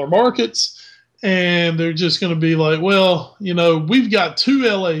smaller markets. And they're just going to be like, well, we've got two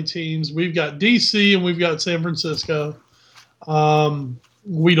LA teams. We've got DC and we've got San Francisco.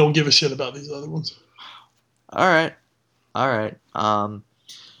 We don't give a shit about these other ones. All right.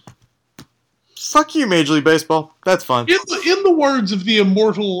 Fuck you, Major League Baseball. That's fine. In the words of the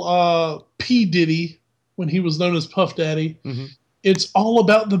immortal P. Diddy, when he was known as Puff Daddy, It's all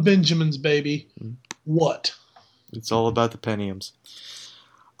about the Benjamins, baby. What? It's all about the Pentiums.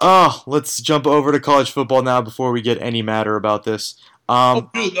 Oh, let's jump over to college football now before we get any madder about this.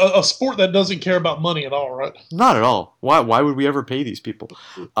 Good. A sport that doesn't care about money at all, right? Not at all. Why would we ever pay these people?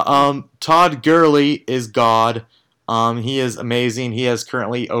 Todd Gurley is God. He is amazing. He has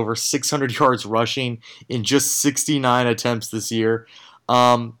currently over 600 yards rushing in just 69 attempts this year.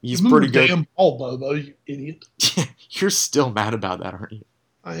 He's pretty good. Damn ball, Bobo, you idiot. You're still mad about that, aren't you?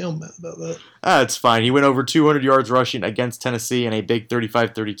 I am mad about that. It's fine. He went over 200 yards rushing against Tennessee in a big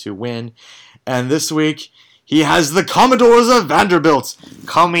 35-32 win. And this week, he has the Commodores of Vanderbilt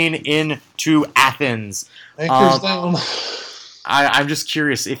coming into Athens. Anchors down. I'm just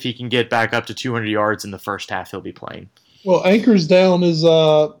curious if he can get back up to 200 yards in the first half he'll be playing. Well, Anchors down is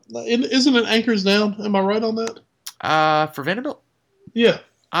isn't it Anchors down? Am I right on that? For Vanderbilt? Yeah.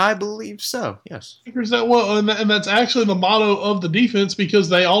 I believe so, yes. Anchors down. Well, and that's actually the motto of the defense because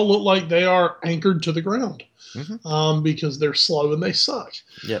they all look like they are anchored to the ground because they're slow and they suck.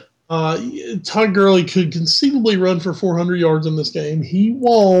 Yep. Todd Gurley could conceivably run for 400 yards in this game. He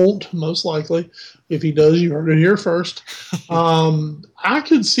won't, most likely. If he does, you heard it here first. I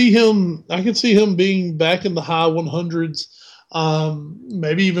could see him being back in the high 100s,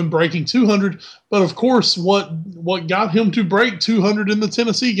 maybe even breaking 200. But of course, what got him to break 200 in the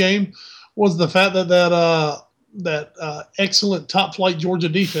Tennessee game was the fact that excellent top flight Georgia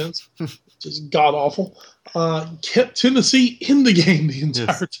defense, which is god awful, kept Tennessee in the game the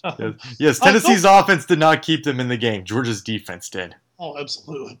entire time. Yes, Tennessee's offense did not keep them in the game. Georgia's defense did. Oh,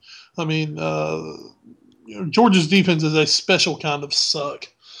 absolutely. I mean, Georgia's defense is a special kind of suck.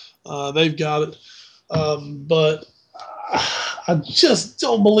 They've got it. But I just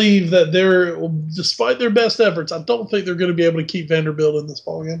don't believe that despite their best efforts, I don't think they're going to be able to keep Vanderbilt in this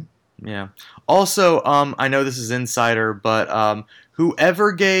ballgame. Yeah. Also, I know this is insider, but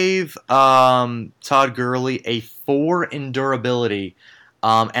whoever gave Todd Gurley a 4 in durability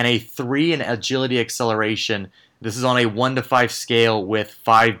and a 3 in agility acceleration, this is on a 1 to 5 scale with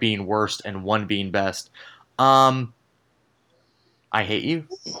 5 being worst and 1 being best. I hate you.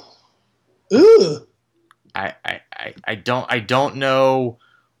 Ugh. I don't know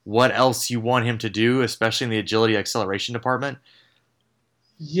what else you want him to do, especially in the agility acceleration department.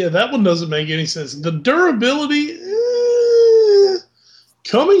 Yeah, that one doesn't make any sense. The durability,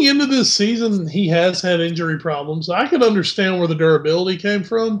 coming into this season, he has had injury problems. I could understand where the durability came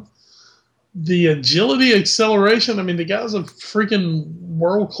from. The agility acceleration, I mean, the guy's a freaking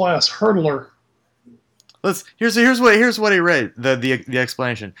world-class hurdler. Here's what he read, the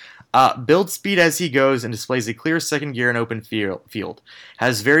explanation. Builds speed as he goes and displays a clear second gear in open field.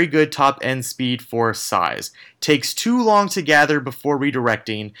 Has very good top end speed for size. Takes too long to gather before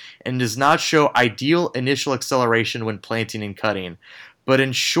redirecting and does not show ideal initial acceleration when planting and cutting. But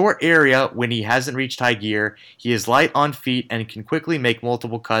in short area, when he hasn't reached high gear, he is light on feet and can quickly make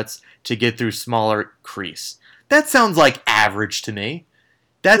multiple cuts to get through smaller crease. That sounds like average to me.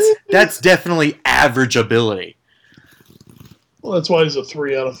 That's definitely average ability. Well, that's why he's a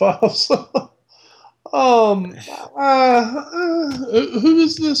 3 out of 5. So. Who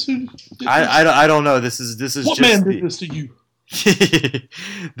is this? I don't know. This is what just man did this to you?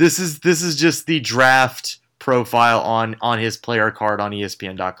 This is just the draft profile on his player card on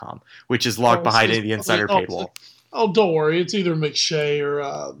ESPN.com, which is locked behind the insider paywall. Oh, don't worry. It's either McShay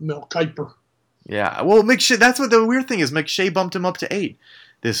or Mel Kiper. Yeah. Well, McShay. That's what the weird thing is. McShay bumped him up to 8.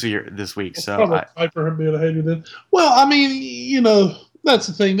 this week. So probably Piper being a hater then. Well, I mean, that's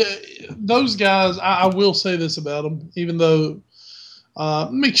the thing. Those guys, I will say this about them, even though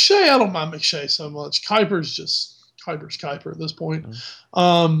McShay, I don't mind McShay so much. Kuiper's Kuiper at this point.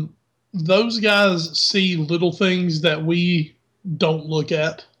 Those guys see little things that we don't look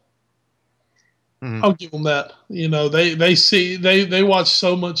at. Mm-hmm. I'll give them that. They watch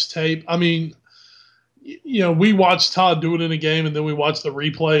so much tape. I mean, we watch Todd do it in a game, and then we watch the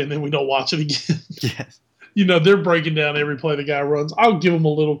replay, and then we don't watch it again. Yes. They're breaking down every play the guy runs. I'll give him a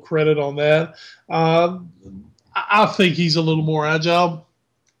little credit on that. I think he's a little more agile.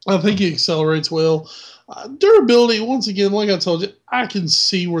 I think he accelerates well. Durability, once again, like I told you, I can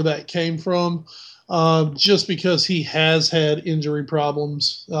see where that came from. Just because he has had injury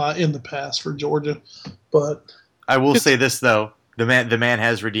problems in the past for Georgia, but I will say this though: the man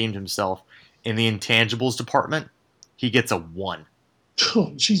has redeemed himself in the intangibles department. He gets a 1.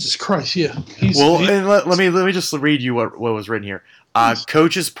 Oh, Jesus Christ! Yeah. And let me just read you what was written here.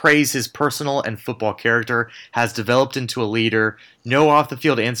 Coaches praise his personal and football character, has developed into a leader, no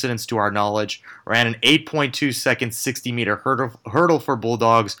off-the-field incidents to our knowledge, ran an 8.2 second 60-meter hurdle for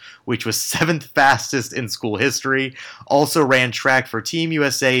Bulldogs, which was 7th fastest in school history, also ran track for Team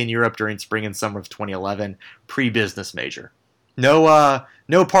USA in Europe during spring and summer of 2011, pre-business major. No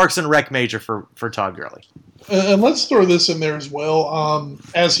Parks and Rec major for Todd Gurley. And let's throw this in there as well.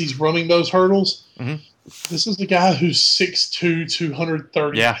 As he's running those hurdles, this is the guy who's 6'2",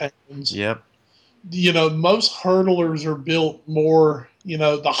 230 pounds. Yep. Most hurdlers are built more,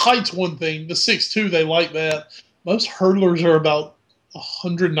 the height's one thing. The 6'2", they like that. Most hurdlers are about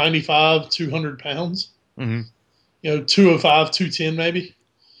 195, 200 pounds. 205, 210 maybe.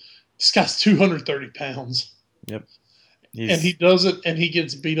 This guy's 230 pounds. Yep. And he does it, and he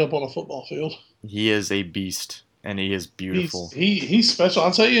gets beat up on a football field. He is a beast, and he is beautiful. He's special.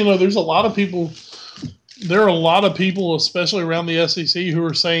 I'll tell you, there's a lot of people. There are a lot of people, especially around the SEC, who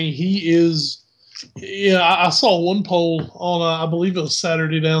are saying he is. Yeah, I saw one poll on, I believe it was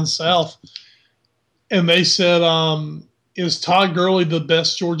Saturday down south, and they said, "Is Todd Gurley the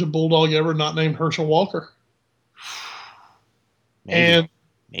best Georgia Bulldog ever, not named Herschel Walker?"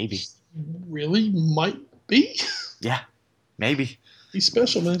 Maybe. Really might be. Yeah, maybe. He's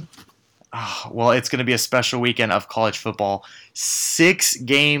special, man. Well, it's going to be a special weekend of college football. 6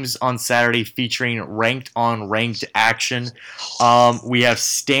 games on Saturday featuring ranked action. We have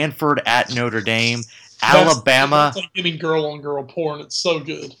Stanford at Notre Dame. Alabama. That's like getting girl-on-girl porn. It's so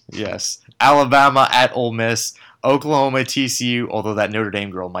good. Yes. Alabama at Ole Miss. Oklahoma, TCU, although that Notre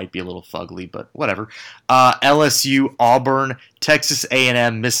Dame girl might be a little fugly, but whatever. LSU, Auburn, Texas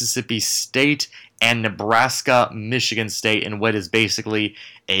A&M, Mississippi State, and Nebraska, Michigan State, in what is basically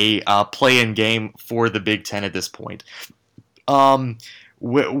a play-in game for the Big Ten at this point.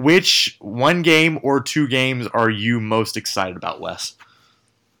 Which one game or 2 games are you most excited about, Wes?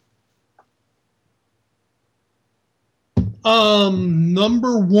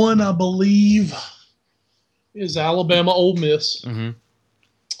 Number 1, I believe, is Alabama Ole Miss. Of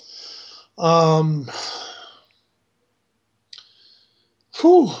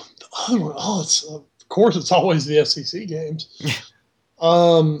course, it's always the SEC games.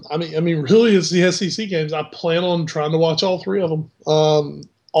 I mean, really, it's the SEC games. I plan on trying to watch all 3 of them.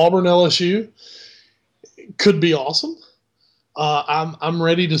 Auburn, LSU could be awesome. I'm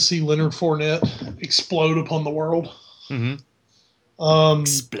ready to see Leonard Fournette explode upon the world.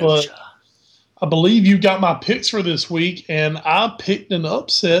 But I believe you got my picks for this week, and I picked an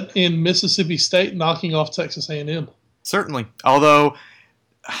upset in Mississippi State knocking off Texas A&M. Certainly, although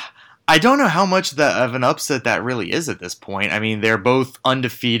I don't know how much of an upset that really is at this point. I mean, they're both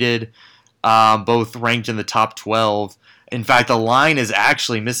undefeated, both ranked in the top 12. In fact, the line is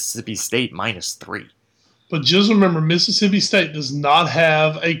actually Mississippi State -3. But just remember, Mississippi State does not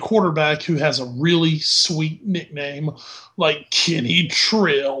have a quarterback who has a really sweet nickname like Kenny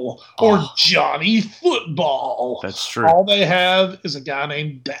Trill or Johnny Football. That's true. All they have is a guy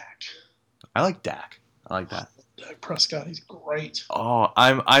named Dak. I like Dak. I like that. Dak Prescott, he's great.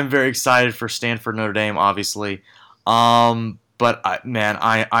 I'm very excited for Stanford Notre Dame, obviously. But I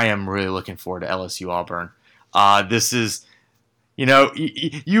am really looking forward to LSU Auburn. This is,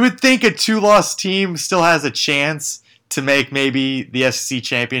 you would think a 2-loss team still has a chance to make maybe the SEC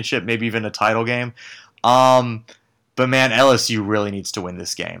championship, maybe even a title game. But man, LSU really needs to win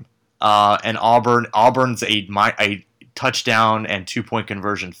this game. And Auburn's a touchdown and 2-point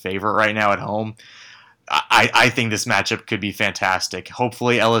conversion favorite right now at home. I think this matchup could be fantastic.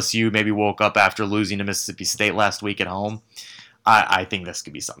 Hopefully LSU maybe woke up after losing to Mississippi State last week at home. I think this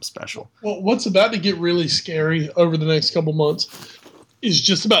could be something special. Well, what's about to get really scary over the next couple months is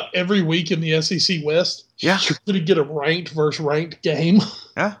just about every week in the SEC West, Yeah. you're going to get a ranked versus ranked game.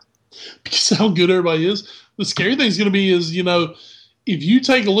 Yeah. Because of how good everybody is. The scary thing is going to be is, if you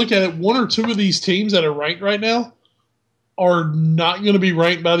take a look at it, one or two of these teams that are ranked right now are not going to be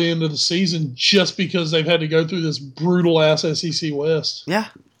ranked by the end of the season just because they've had to go through this brutal ass SEC West. Yeah.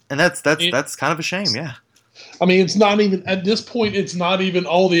 And that's kind of a shame, yeah. I mean, it's not even at this point. It's not even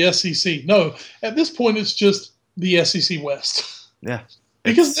all the SEC. No, at this point, it's just the SEC West. Yeah,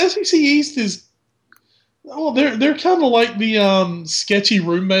 because the SEC East is, they're kind of like the sketchy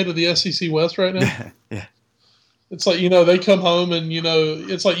roommate of the SEC West right now. Yeah, it's like they come home and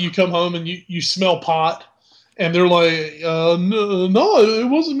it's like you come home and you smell pot, and they're like, no, it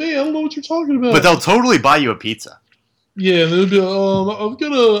wasn't me. I don't know what you're talking about. But they'll totally buy you a pizza. Yeah, they'll be, I've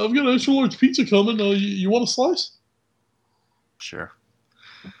got an extra large pizza coming. You want a slice? Sure.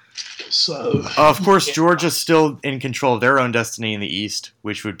 So, of course, Georgia's still in control of their own destiny in the East,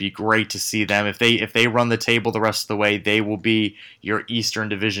 which would be great to see them. If they run the table the rest of the way, they will be your Eastern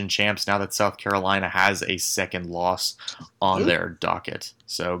Division champs now that South Carolina has a second loss on their docket.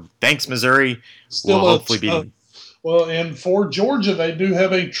 So, thanks, Missouri. Still we'll hopefully be... well, and for Georgia, they do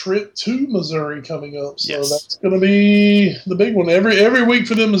have a trip to Missouri coming up. So yes. That's going to be the big one. Every week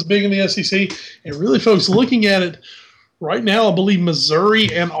for them is big in the SEC. And really, folks, looking at it, right now, I believe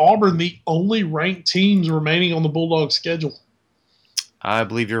Missouri and Auburn, the only ranked teams remaining on the Bulldogs schedule. I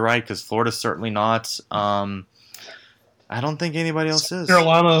believe you're right, because Florida's certainly not. I don't think anybody else is.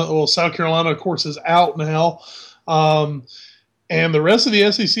 South Carolina, of course, is out now. And the rest of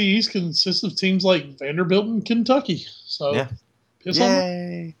the SEC East consists of teams like Vanderbilt and Kentucky. So, yeah.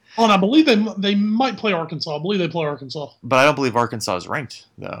 Yay. Oh, and I believe they might play Arkansas. I believe they play Arkansas. But I don't believe Arkansas is ranked,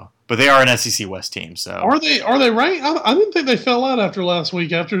 though. But they are an SEC West team, so are they ranked? I didn't think they fell out after last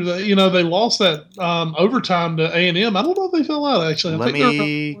week. After they lost that overtime to A&M. I don't know if they fell out actually. Let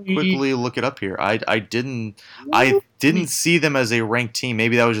me quickly look it up here. I didn't see them as a ranked team.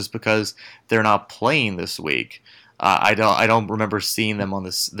 Maybe that was just because they're not playing this week. I don't remember seeing them on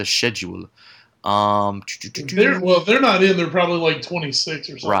the schedule. They're not in. They're probably like 26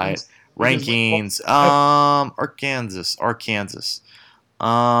 or something. Right. Rankings. Arkansas.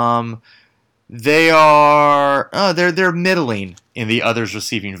 They are they're middling in the others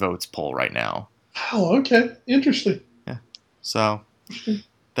receiving votes poll right now. Oh, okay. Interesting. Yeah. So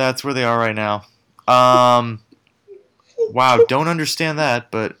that's where they are right now. Wow, don't understand that,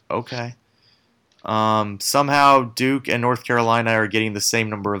 but okay. Somehow Duke and North Carolina are getting the same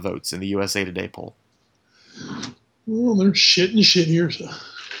number of votes in the USA Today poll. Well, they're shit here. So.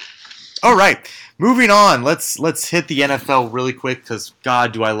 All right, moving on. Let's hit the NFL really quick because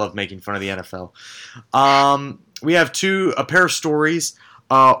God, do I love making fun of the NFL. We have a pair of stories.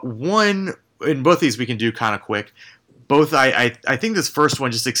 One, in both these we can do kind of quick. Both, I think this first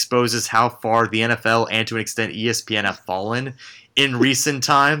one just exposes how far the NFL and to an extent ESPN have fallen in recent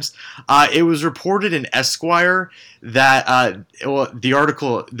times. It was reported in Esquire that the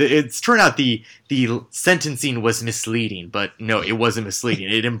article, it's turned out the sentencing was misleading, but no, it wasn't misleading.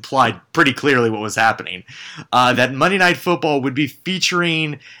 It implied pretty clearly what was happening. That Monday Night Football would be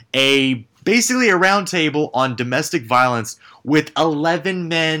featuring basically a roundtable on domestic violence with 11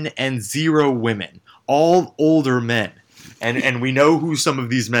 men and 0 women, all older men. And we know who some of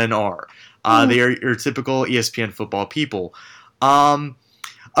these men are. They are your typical ESPN football people.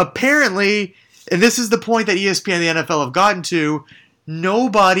 Apparently, and this is the point that ESPN and the NFL have gotten to,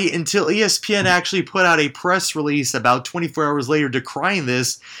 nobody until ESPN actually put out a press release about 24 hours later decrying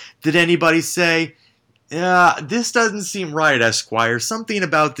this, did anybody say, this doesn't seem right, Esquire. Something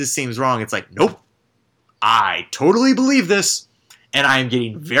about this seems wrong. It's like, nope, I totally believe this, and I am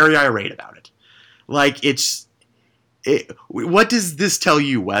getting very irate about it. Like, what does this tell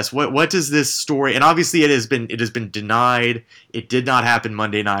you, Wes? What does this story? And obviously, it has been denied. It did not happen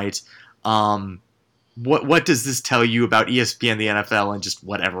Monday night. What does this tell you about ESPN, the NFL, and just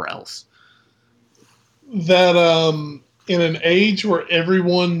whatever else? That in an age where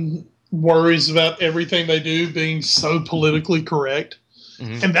everyone worries about everything they do being so politically correct,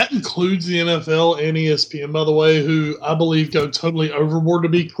 and that includes the NFL and ESPN, by the way, who I believe go totally overboard to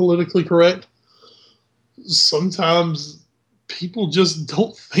be politically correct. Sometimes people just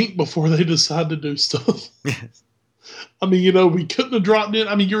don't think before they decide to do stuff. Yes. I mean, we couldn't have dropped in.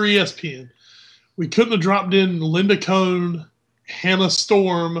 I mean, you're ESPN. We couldn't have dropped in Linda Cohn, Hannah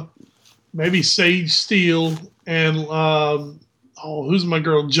Storm, maybe Sage Steele, and who's my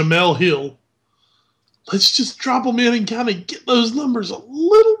girl? Jamel Hill. Let's just drop them in and kind of get those numbers a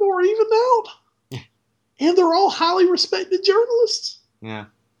little more even out. Yeah. And they're all highly respected journalists. Yeah. And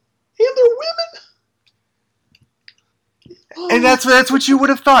they're women. And that's what you would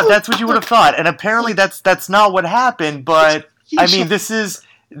have thought. That's what you would have thought. And apparently that's not what happened. But I mean, this is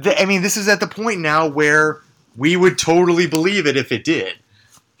at the point now where we would totally believe it if it did.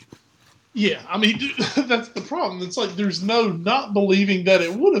 Yeah, I mean, that's the problem. It's like there's no not believing that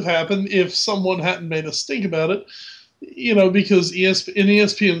it would have happened if someone hadn't made us think about it. Because in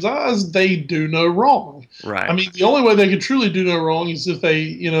ESPN's eyes, they do no wrong. Right. I mean, the only way they could truly do no wrong is if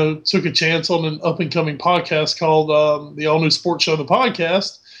they, took a chance on an up-and-coming podcast called the All New Sports Show, the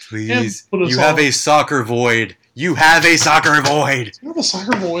podcast. Please, you have a soccer void. You have a soccer void. You have a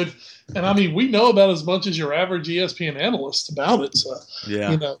soccer void. And, I mean, we know about as much as your average ESPN analyst about it. So,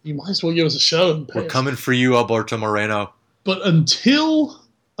 yeah. You might as well give us a show. And we're coming for you, Alberto Moreno. But until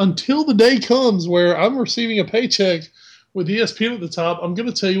the day comes where I'm receiving a paycheck with ESPN at the top, I'm going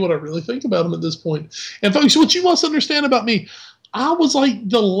to tell you what I really think about them at this point. And, folks, what you must understand about me, I was like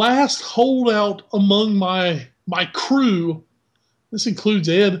the last holdout among my crew, this includes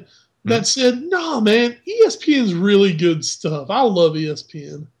Ed, that said, nah, man, ESPN's really good stuff. I love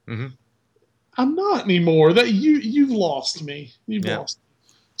ESPN. Mm-hmm. I'm not anymore. That you've lost me. You've lost me.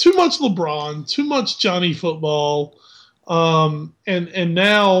 Too much LeBron, too much Johnny Football. And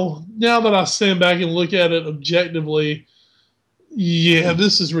now that I stand back and look at it objectively, yeah,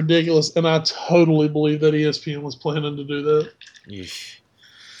 this is ridiculous. And I totally believe that ESPN was planning to do that. Yeesh.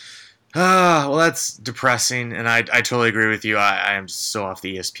 Well, that's depressing, and I totally agree with you. I am so off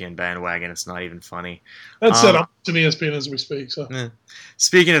the ESPN bandwagon, it's not even funny. That said, I'm watching ESPN as we speak. So,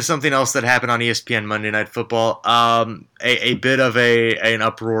 Speaking of something else that happened on ESPN Monday Night Football, a bit of an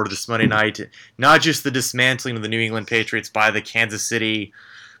uproar this Monday night. Not just the dismantling of the New England Patriots by the Kansas City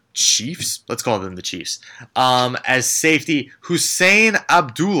Chiefs, let's call them the Chiefs, as safety Hussein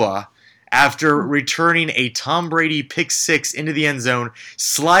Abdullah, after returning a Tom Brady pick six into the end zone,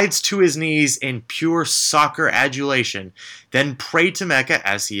 slides to his knees in pure soccer adulation, then prayed to Mecca,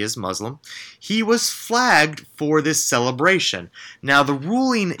 as he is Muslim. He was flagged for this celebration. Now, the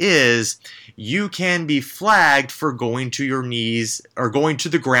ruling is you can be flagged for going to your knees or going to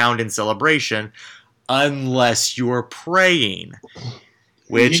the ground in celebration unless you're praying,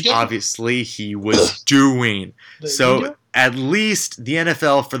 which obviously he was doing. So at least the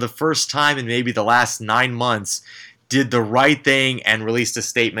NFL, for the first time in maybe the last 9 months, did the right thing and released a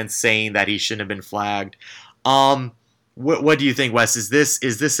statement saying that he shouldn't have been flagged. What do you think, Wes? Is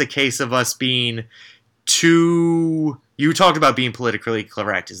this a case of us being too... You talked about being politically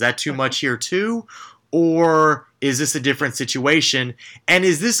correct. Is that too much here too? Or is this a different situation? And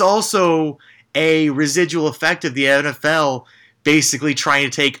is this also a residual effect of the NFL basically trying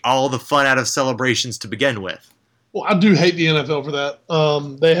to take all the fun out of celebrations to begin with? Well, I do hate the NFL for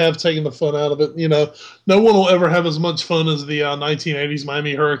that. They have taken the fun out of it. No one will ever have as much fun as the 1980s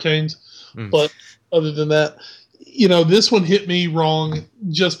Miami Hurricanes. But other than that, this one hit me wrong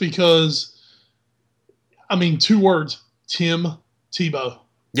just because, 2 words, Tim Tebow.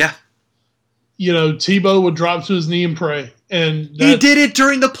 Yeah. Tebow would drop to his knee and pray. And he did it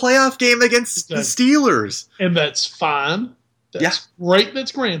during the playoff game against the Steelers. And that's fine. That's great.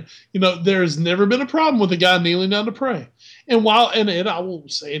 That's grand. There's never been a problem with a guy kneeling down to pray. And I will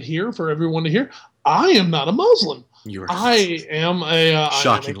say it here for everyone to hear, I am not a Muslim. I am a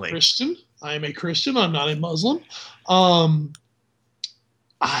Christian. I am a Christian. I'm not a Muslim. I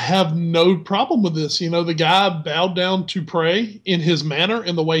have no problem with this. The guy bowed down to pray in his manner,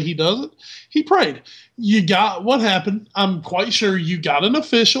 in the way he does it. He prayed. What happened? I'm quite sure you got an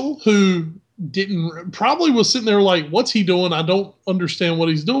official who probably was sitting there like, what's he doing? I don't understand what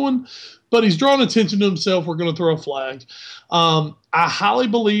he's doing, but he's drawing attention to himself. We're going to throw a flag. I highly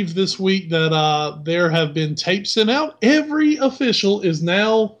believe this week that there have been tapes sent out. Every official has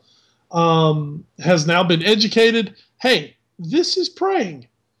now been educated. Hey, this is praying.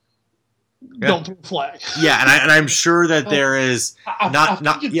 Yeah. Don't throw a flag. Yeah, and I'm sure that there is not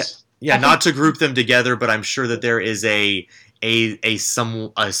to group them together, but I'm sure that there is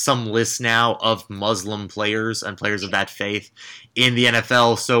some list now of Muslim players and players of that faith in the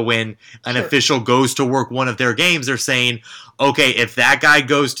NFL. So when an official goes to work one of their games, they're saying, okay, if that guy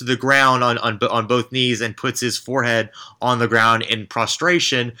goes to the ground on both knees and puts his forehead on the ground in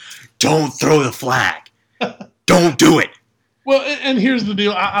prostration, don't throw the flag. Don't do it. Well, and here's the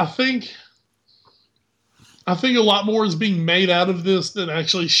deal. I think a lot more is being made out of this than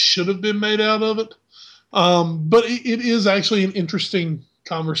actually should have been made out of it. But it is actually an interesting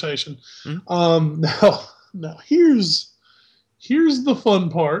conversation. Now here's the fun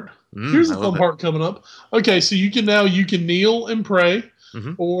part. Here's the fun part coming up. Okay, so you can kneel and pray,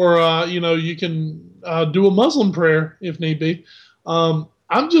 or you can do a Muslim prayer if need be.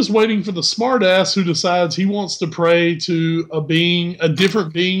 I'm just waiting for the smart ass who decides he wants to pray to a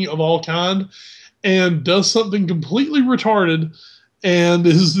different being of all kind, and does something completely retarded and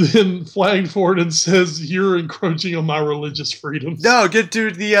is then flagged for it and says, "You're encroaching on my religious freedoms." No, do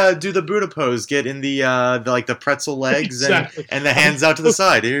the Buddha pose. Get in the pretzel legs Exactly. and the hands out to the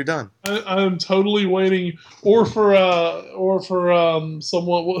side. You're done. I'm totally waiting, or for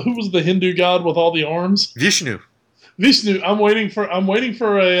someone who was the Hindu god with all the arms. Vishnu. I'm waiting for a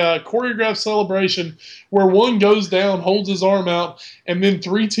choreographed celebration where one goes down, holds his arm out, and then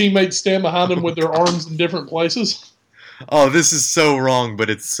 3 teammates stand behind him with their arms in different places. Oh, this is so wrong, but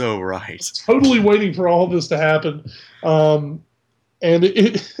it's so right. Totally waiting for all this to happen. And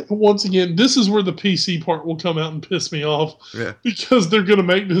once again, this is where the PC part will come out and piss me off. Yeah. Because they're going to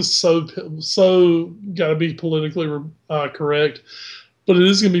make this so got to be politically correct. But it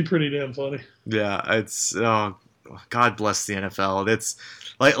is going to be pretty damn funny. Yeah, it's God bless the NFL. It's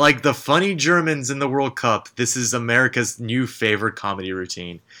like the funny Germans in the World Cup. This is America's new favorite comedy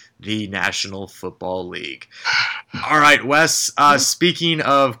routine, the National Football League. All right, Wes, speaking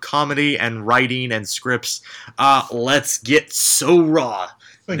of comedy and writing and scripts, let's get so raw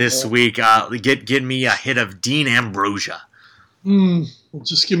this week. Get me a hit of Dean Ambrosia.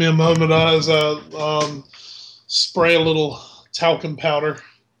 Just give me a moment as I spray a little talcum powder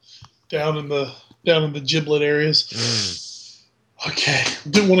down in the giblet areas. Okay,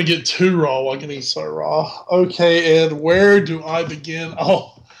 didn't want to get too raw while getting so raw. Okay, Ed, where do I begin?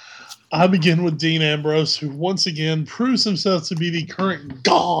 I begin with Dean Ambrose, who once again proves himself to be the current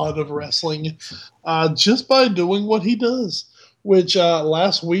god of wrestling just by doing what he does, which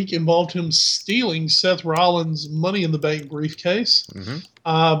last week involved him stealing Seth Rollins' Money in the Bank briefcase,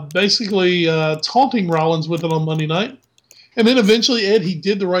 basically taunting Rollins with it on Monday night. And then eventually, Ed, he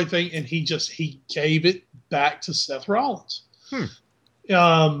did the right thing, and he gave it back to Seth Rollins.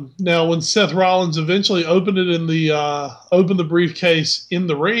 Now, when Seth Rollins eventually opened the briefcase in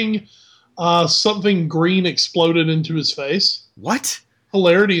the ring, something green exploded into his face. What?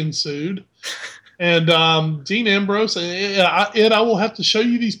 Hilarity ensued. And Dean Ambrose, Ed, I will have to show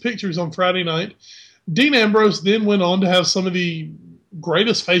you these pictures on Friday night. Dean Ambrose then went on to have some of the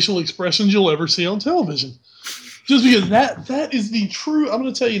greatest facial expressions you'll ever see on television. Just because that is the true, I'm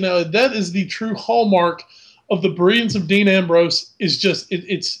going to tell you now, that is the true hallmark of the brilliance of Dean Ambrose. Is just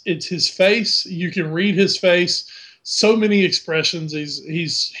it's his face. You can read his face. So many expressions.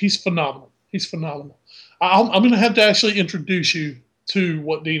 He's phenomenal. He's phenomenal. I'm going to have to actually introduce you to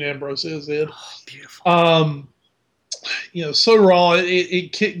what Dean Ambrose is, Ed. Oh, beautiful. So raw.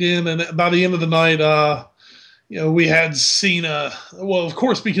 It kicked in, and by the end of the night, we had Cena. Well, of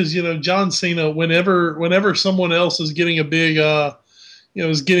course, because John Cena. Whenever someone else is getting a big,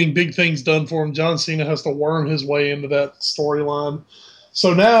 is getting big things done for him, John Cena has to worm his way into that storyline.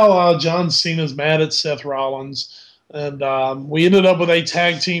 So now John Cena's mad at Seth Rollins, and we ended up with a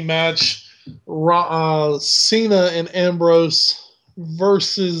tag team match: Cena and Ambrose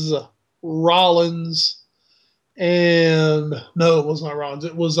versus Rollins. And no, it was not Rollins.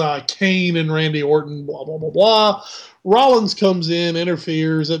 It was Kane and Randy Orton, blah, blah, blah, blah. Rollins comes in,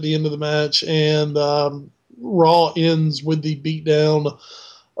 interferes at the end of the match, and Raw ends with the beatdown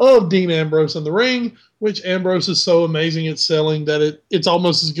of Dean Ambrose in the ring, which Ambrose is so amazing at selling that it's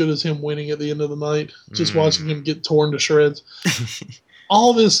almost as good as him winning at the end of the night, just watching him get torn to shreds.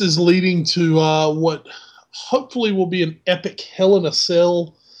 All this is leading to what hopefully will be an epic Hell in a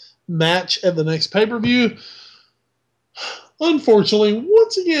Cell match at the next pay-per-view. Unfortunately,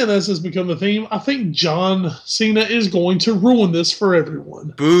 once again, as has become the theme, I think John Cena is going to ruin this for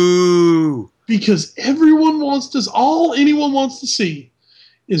everyone. Boo! Because all anyone wants to see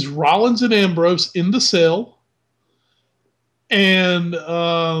is Rollins and Ambrose in the cell. And,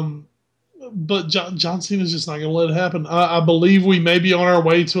 but John Cena's just not going to let it happen. I believe we may be on our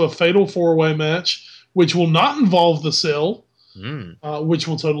way to a fatal 4-way match, which will not involve the cell, which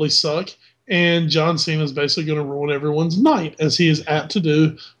will totally suck. And John Cena is basically going to ruin everyone's night, as he is apt to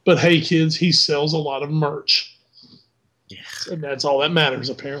do. But hey, kids, he sells a lot of merch. Yeah. And that's all that matters,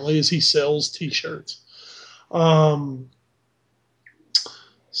 apparently, is he sells T-shirts. So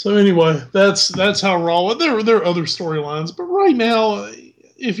anyway, that's how Raw. There are other storylines, but right now,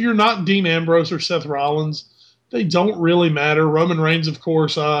 if you're not Dean Ambrose or Seth Rollins, they don't really matter. Roman Reigns, of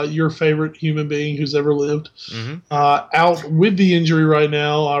course, your favorite human being who's ever lived, out with the injury right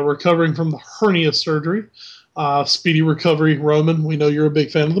now, recovering from the hernia surgery. Speedy recovery, Roman. We know you're a big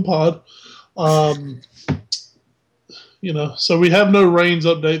fan of the pod. So we have no Reigns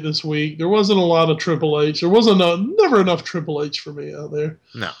update this week. There wasn't a lot of Triple H. There wasn't never enough Triple H for me out there.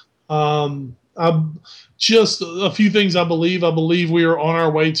 No. Just a few things I believe. I believe we are on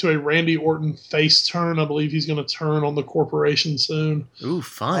our way to a Randy Orton face turn. I believe he's going to turn on the corporation soon. Ooh,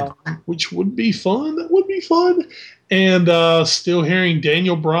 fun. Which would be fun. That would be fun. And still hearing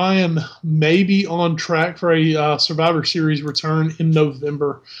Daniel Bryan may be on track for a Survivor Series return in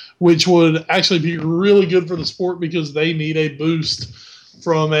November, which would actually be really good for the sport because they need a boost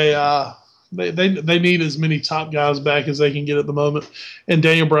from a they need as many top guys back as they can get at the moment. And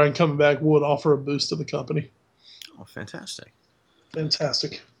Daniel Bryan coming back would offer a boost to the company. Oh, fantastic.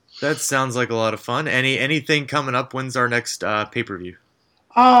 Fantastic. That sounds like a lot of fun. Anything coming up? When's our next pay-per-view?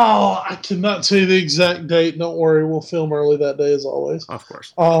 Oh, I cannot tell you the exact date. Don't worry, we'll film early that day as always. Of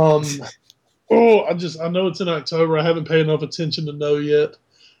course. I know it's in October. I haven't paid enough attention to know yet.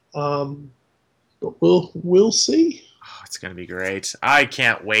 But we'll see. Oh, it's gonna be great. I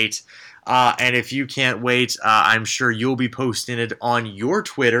can't wait. And if you can't wait, I'm sure you'll be posting it on your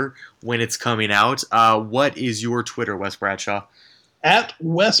Twitter when it's coming out. What is your Twitter, Wes Bradshaw? At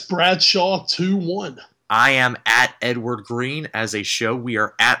Wes Bradshaw 21. I am at Edward Green as a show. We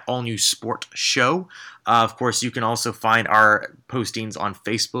are at All New Sport Show. Of course, you can also find our postings on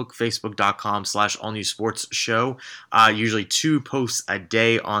Facebook, facebook.com/All New Sports Show. Usually 2 posts a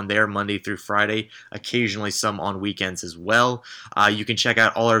day on there, Monday through Friday, occasionally some on weekends as well. You can check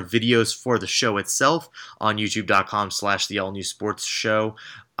out all our videos for the show itself on youtube.com/The All New Sports Show.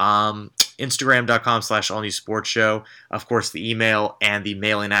 Instagram.com/All New Sports Show. Of course, the email and the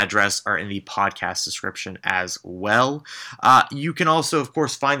mailing address are in the podcast description as well. You can also, of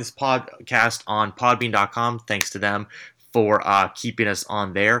course, find this podcast on podbean.com. Thanks to them for keeping us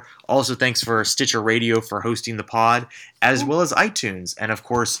on there. Also, thanks for Stitcher Radio for hosting the pod, as well as iTunes. And of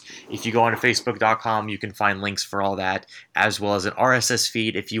course, if you go on to facebook.com, you can find links for all that, as well as an RSS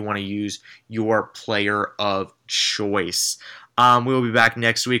feed if you want to use your player of choice. We will be back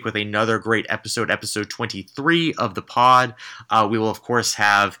next week with another great episode 23 of the pod. We will, of course,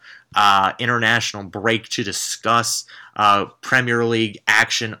 have international break to discuss. Premier League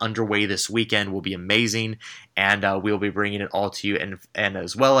action underway this weekend will be amazing, and we'll be bringing it all to you, and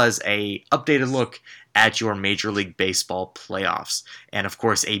as well as a updated look at your Major League Baseball playoffs. And, of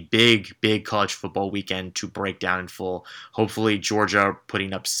course, a big college football weekend to break down in full. Hopefully, Georgia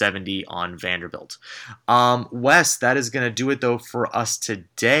putting up 70 on Vanderbilt. Wes, that is going to do it, though, for us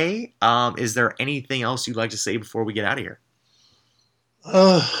today. Is there anything else you'd like to say before we get out of here?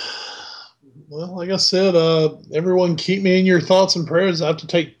 Well, like I said, everyone keep me in your thoughts and prayers. I have to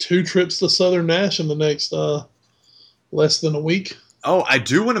take 2 trips to Southern Nash in the next less than a week. Oh, I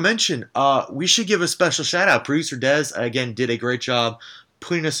do want to mention, we should give a special shout out. Producer Des, again, did a great job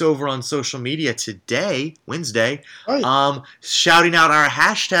putting us over on social media today, Wednesday, right. Shouting out our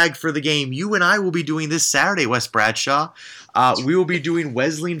hashtag for the game. You and I will be doing this Saturday, Wes Bradshaw. We will be doing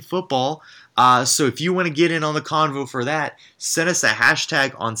Wesleyan football. So if you want to get in on the convo for that, send us a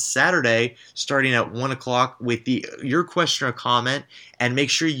hashtag on Saturday starting at 1 o'clock with your question or comment, and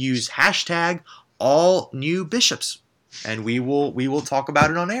make sure you use hashtag all new bishops. And we will talk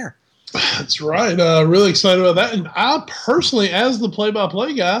about it on air. That's right. Really excited about that. And I personally, as the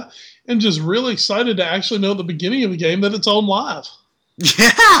play-by-play guy, am just really excited to actually know at the beginning of the game that it's on live.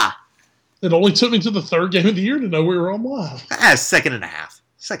 Yeah! It only took me to the 3rd game of the year to know we were on live. Second and a half.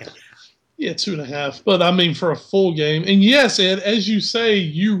 Yeah, 2.5. But, I mean, for a full game. And, yes, Ed, as you say,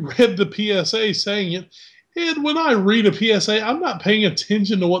 you read the PSA saying it. And when I read a PSA, I'm not paying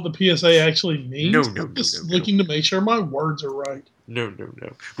attention to what the PSA actually means. I'm just looking to make sure my words are right. No.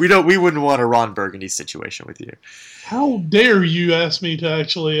 We wouldn't want a Ron Burgundy situation with you. How dare you ask me to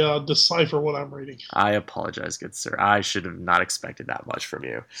actually decipher what I'm reading? I apologize, good sir. I should have not expected that much from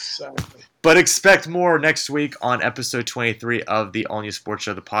you. Exactly. But expect more next week on episode 23 of the All New Sports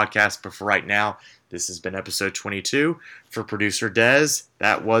Show, the podcast. But for right now, this has been episode 22. For producer Des,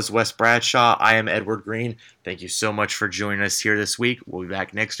 that was Wes Bradshaw. I am Edward Green. Thank you so much for joining us here this week. We'll be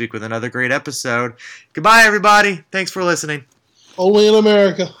back next week with another great episode. Goodbye, everybody. Thanks for listening. Only in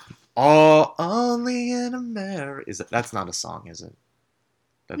America. Oh, only in America. That's not a song, is it?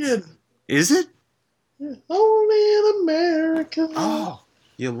 Yeah. Is it? Yeah. Only in America. Oh,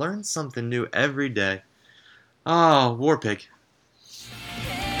 you learn something new every day. Oh, War Pig.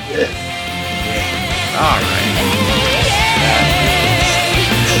 Yeah. All right.